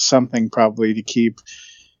do something probably to keep,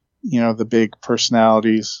 the big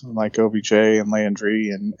personalities like OBJ and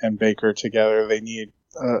Landry and Baker together. They need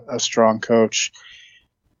a strong coach.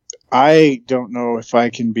 I don't know if I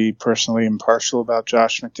can be personally impartial about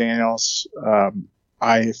Josh McDaniels.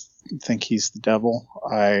 I think he's the devil.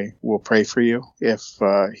 I will pray for you if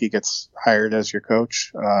he gets hired as your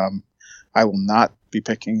coach. I will not be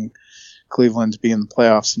picking Cleveland to be in the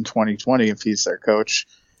playoffs in 2020 if he's their coach.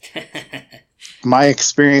 My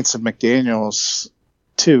experience of McDaniels,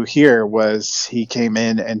 too, here was he came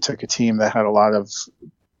in and took a team that had a lot of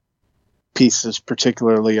pieces,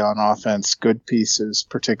 particularly on offense, good pieces,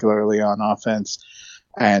 particularly on offense,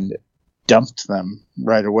 and dumped them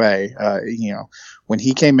right away. When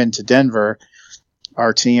he came into Denver,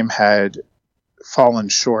 our team had fallen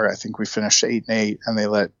short. I think we finished 8-8, and they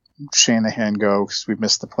let Shanahan go because we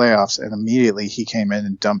missed the playoffs. And immediately he came in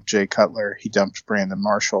and dumped Jay Cutler. He dumped Brandon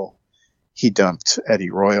Marshall. He dumped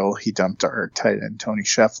Eddie Royal. He dumped our tight end Tony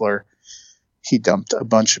Scheffler. He dumped a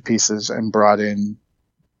bunch of pieces and brought in,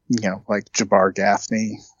 like Jabbar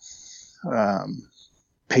Gaffney,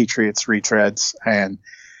 Patriots retreads, and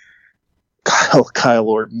Kyle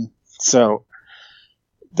Orton. So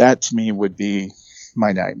that to me would be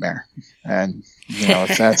my nightmare. And,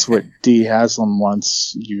 if that's what Dee Haslam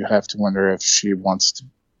wants, you have to wonder if she wants to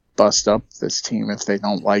bust up this team if they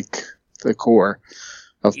don't like the core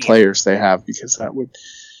of players they have, because that would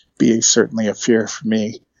be certainly a fear for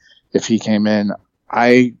me if he came in.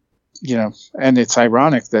 And it's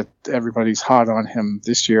ironic that everybody's hot on him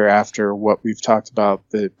this year after what we've talked about,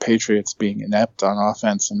 the Patriots being inept on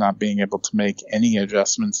offense and not being able to make any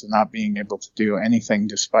adjustments and not being able to do anything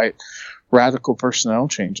despite radical personnel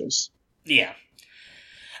changes. Yeah.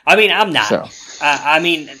 I mean, I'm not. So.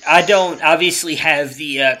 I don't obviously have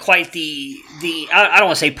the I don't want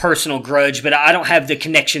to say personal grudge, but I don't have the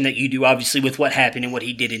connection that you do, obviously, with what happened and what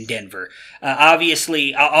he did in Denver.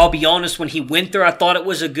 Obviously, I'll be honest, when he went there, I thought it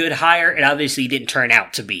was a good hire, and obviously it didn't turn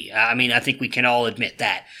out to be. I think we can all admit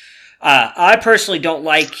that. I personally don't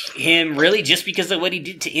like him really just because of what he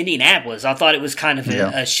did to Indianapolis. I thought it was kind of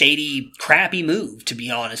a shady, crappy move, to be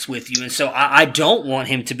honest with you. And so I don't want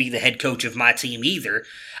him to be the head coach of my team either.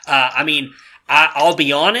 I'll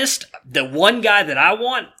be honest, the one guy that I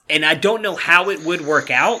want, and I don't know how it would work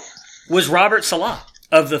out, was Robert Saleh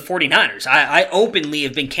of the 49ers. I openly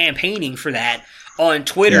have been campaigning for that on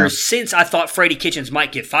Twitter since I thought Freddie Kitchens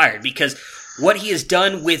might get fired, because what he has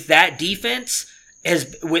done with that defense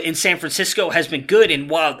in San Francisco has been good. And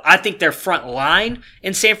while I think their front line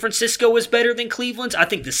in San Francisco is better than Cleveland's, I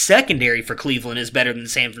think the secondary for Cleveland is better than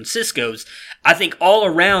San Francisco's. I think all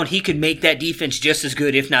around he could make that defense just as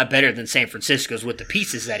good, if not better, than San Francisco's with the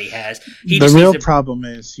pieces that he has. The real problem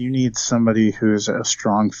is you need somebody who's a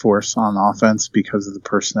strong force on offense because of the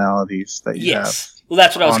personalities that you have. Well,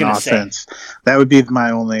 that's what I was going to say. That would be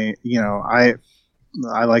my only,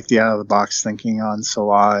 I like the out-of-the-box thinking on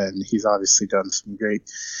Saleh, and he's obviously done some great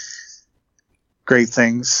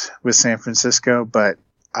things with San Francisco, but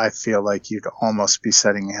I feel like you'd almost be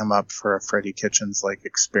setting him up for a Freddie Kitchens-like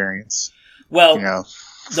experience. Well,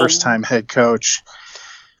 first-time head coach,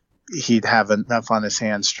 he'd have enough on his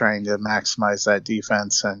hands trying to maximize that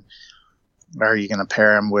defense, and are you going to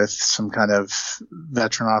pair him with some kind of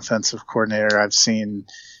veteran offensive coordinator? I've seen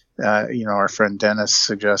our friend Dennis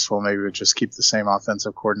suggests, well, maybe we just keep the same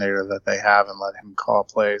offensive coordinator that they have and let him call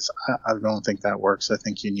plays. I don't think that works. I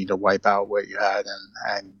think you need to wipe out what you had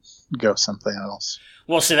and go something else.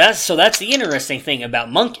 Well, so that's the interesting thing about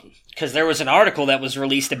Monken, because there was an article that was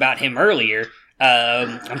released about him earlier.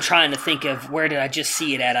 I'm trying to think of where did I just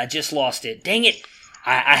see it at? I just lost it. Dang it.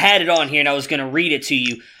 I had it on here and I was going to read it to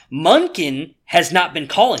you. Monken has not been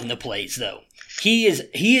calling the plays, though. He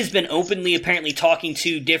has been openly apparently talking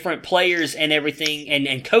to different players and everything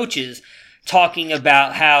and coaches, talking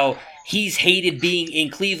about how he's hated being in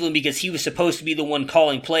Cleveland because he was supposed to be the one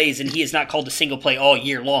calling plays, and he has not called a single play all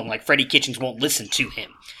year long. Like, Freddie Kitchens won't listen to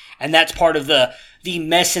him. And that's part of the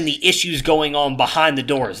mess and the issues going on behind the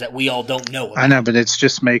doors that we all don't know about. I know, but it's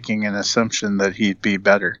just making an assumption that he'd be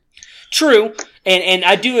better. True, and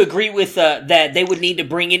I do agree with that they would need to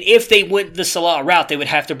bring in, if they went the Saleh route, they would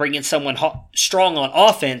have to bring in someone strong on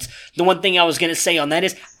offense. The one thing I was going to say on that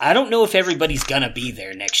is, I don't know if everybody's going to be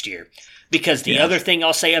there next year. Because the other thing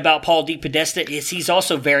I'll say about Paul DePodesta is he's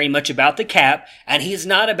also very much about the cap, and he's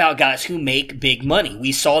not about guys who make big money.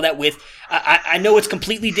 We saw that with, I know it's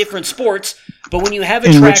completely different sports, but when you have a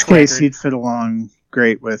track record. In which case he'd fit along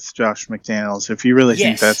great with Josh McDaniels. If you really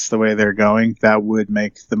think that's the way they're going, that would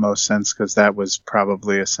make the most sense, because that was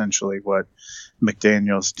probably essentially what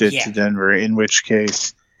McDaniels did to Denver, in which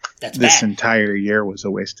case this entire year was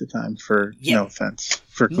a waste of time for, no offense,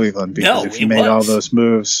 for Cleveland. Because if you made all those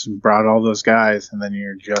moves, brought all those guys, and then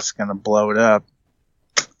you're just going to blow it up.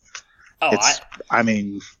 I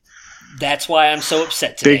mean, that's why I'm so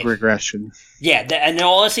upset today. Big regression. Yeah, and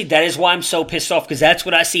honestly, that is why I'm so pissed off, because that's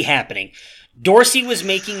what I see happening. Dorsey was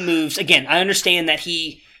making moves. Again, I understand that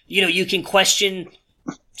you can question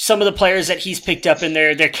some of the players that he's picked up in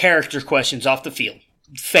their character questions off the field.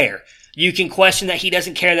 Fair. You can question that he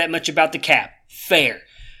doesn't care that much about the cap. Fair.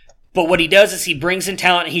 But what he does is he brings in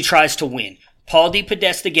talent and he tries to win. Paul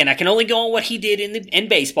DePodesta, again, I can only go on what he did in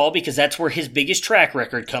baseball, because that's where his biggest track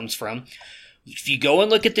record comes from. If you go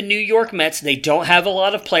and look at the New York Mets, they don't have a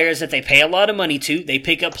lot of players that they pay a lot of money to. They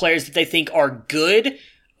pick up players that they think are good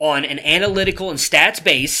on an analytical and stats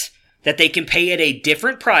base that they can pay at a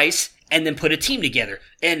different price and then put a team together.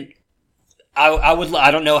 And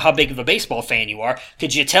I don't know how big of a baseball fan you are.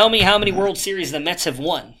 Could you tell me how many World Series the Mets have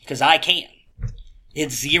won? Because I can.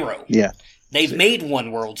 It's 0. Yeah. They've made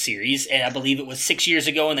one World Series, and I believe it was 6 years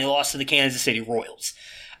ago, and they lost to the Kansas City Royals.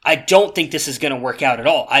 I don't think this is going to work out at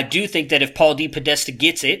all. I do think that if Paul DePodesta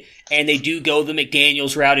gets it, and they do go the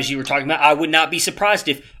McDaniels route, as you were talking about, I would not be surprised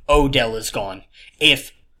if Odell is gone.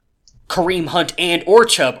 If Kareem Hunt and or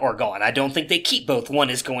Chubb are gone. I don't think they keep both. One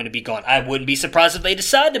is going to be gone. I wouldn't be surprised if they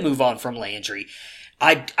decide to move on from Landry.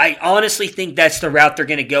 I honestly think that's the route they're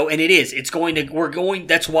going to go, and it is.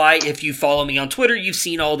 That's why if you follow me on Twitter, you've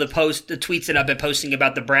seen all the tweets that I've been posting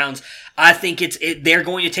about the Browns. I think they're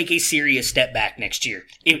going to take a serious step back next year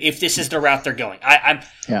if this is the route they're going. I'm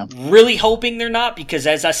really hoping they're not, because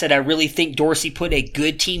as I said, I really think Dorsey put a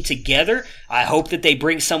good team together. I hope that they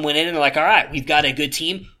bring someone in and they're like, all right, we've got a good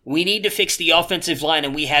team. We need to fix the offensive line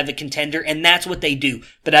and we have a contender, and that's what they do.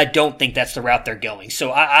 But I don't think that's the route they're going.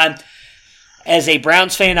 So I'm as a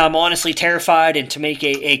Browns fan, I'm honestly terrified, and to make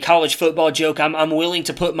a college football joke, I'm willing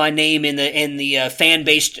to put my name in the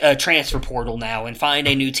fan-based transfer portal now and find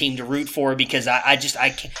a new team to root for, because I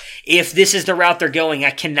can't. If this is the route they're going,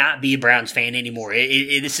 I cannot be a Browns fan anymore.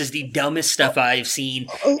 This is the dumbest stuff I've seen.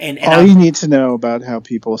 And all you need to know about how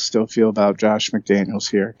people still feel about Josh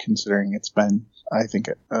McDaniels here, considering it's been, I think,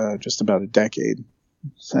 just about a decade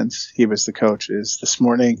since he was the coach, is this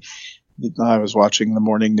morning I was watching the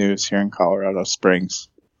morning news here in Colorado Springs,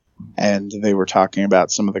 and they were talking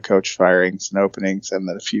about some of the coach firings and openings, and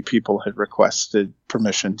that a few people had requested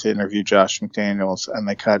permission to interview Josh McDaniels, and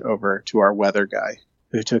they cut over to our weather guy,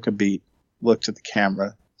 who took a beat, looked at the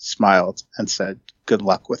camera, smiled, and said, good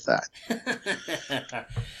luck with that.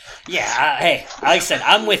 Hey, like I said,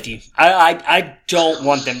 I'm with you. I don't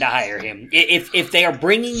want them to hire him. If they are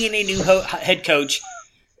bringing in a new head coach,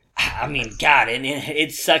 I mean, God, and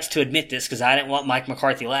it sucks to admit this because I didn't want Mike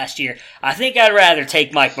McCarthy last year. I think I'd rather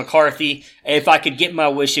take Mike McCarthy. If I could get my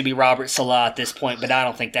wish, it'd be Robert Saleh at this point, but I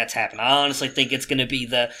don't think that's happening. I honestly think it's going to be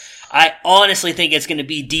DePodesta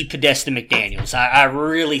McDaniels. I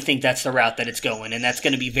really think that's the route that it's going, and that's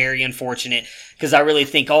going to be very unfortunate because I really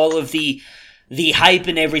think all of the hype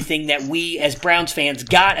and everything that we as Browns fans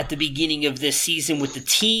got at the beginning of this season with the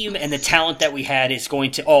team and the talent that we had is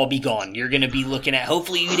going to all be gone. You're going to be looking at,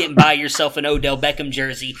 hopefully you didn't buy yourself an Odell Beckham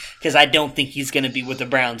jersey, because I don't think he's going to be with the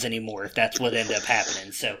Browns anymore if that's what ended up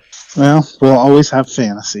happening. So, well, we'll always have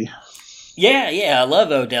fantasy. Yeah, I love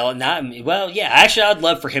Odell. Actually, I'd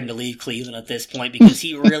love for him to leave Cleveland at this point because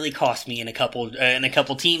he really cost me in a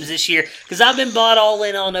couple teams this year. Because I've been bought all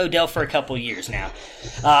in on Odell for a couple years now.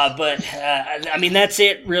 I mean, that's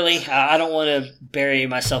it, really. I don't want to bury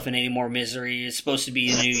myself in any more misery. It's supposed to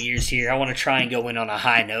be a New Year's here. I want to try and go in on a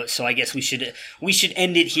high note. So I guess we should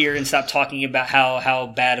end it here and stop talking about how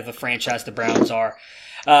bad of a franchise the Browns are.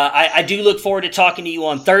 I do look forward to talking to you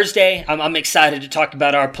on Thursday. I'm excited to talk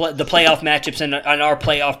about the playoff matchups and our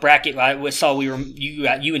playoff bracket. I saw you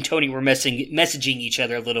and Tony were messaging each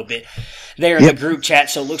other a little bit there in the group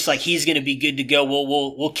chat, so it looks like he's going to be good to go.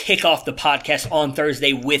 We'll kick off the podcast on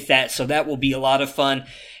Thursday with that, so that will be a lot of fun.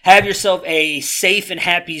 Have yourself a safe and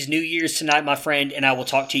happy New Year's tonight, my friend, and I will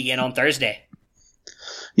talk to you again on Thursday.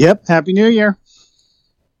 Yep, Happy New Year.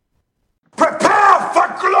 Prepare for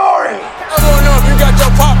glory! I don't know if you got your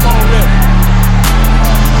popcorn ready.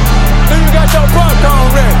 Do you got your popcorn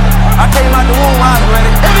ready? I came out the womb, I was ready.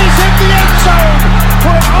 And he's hit the end zone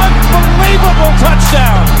for an unbelievable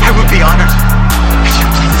touchdown. I would be honored if you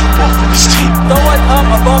played football for this team. Throw it up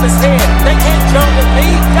above his head. They can't jump with me.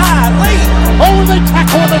 Golly. Oh, they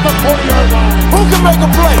tackle him at the 40-yard line. Who can make a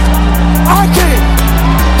play? I can.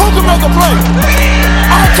 Who can make a play?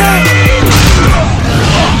 I can.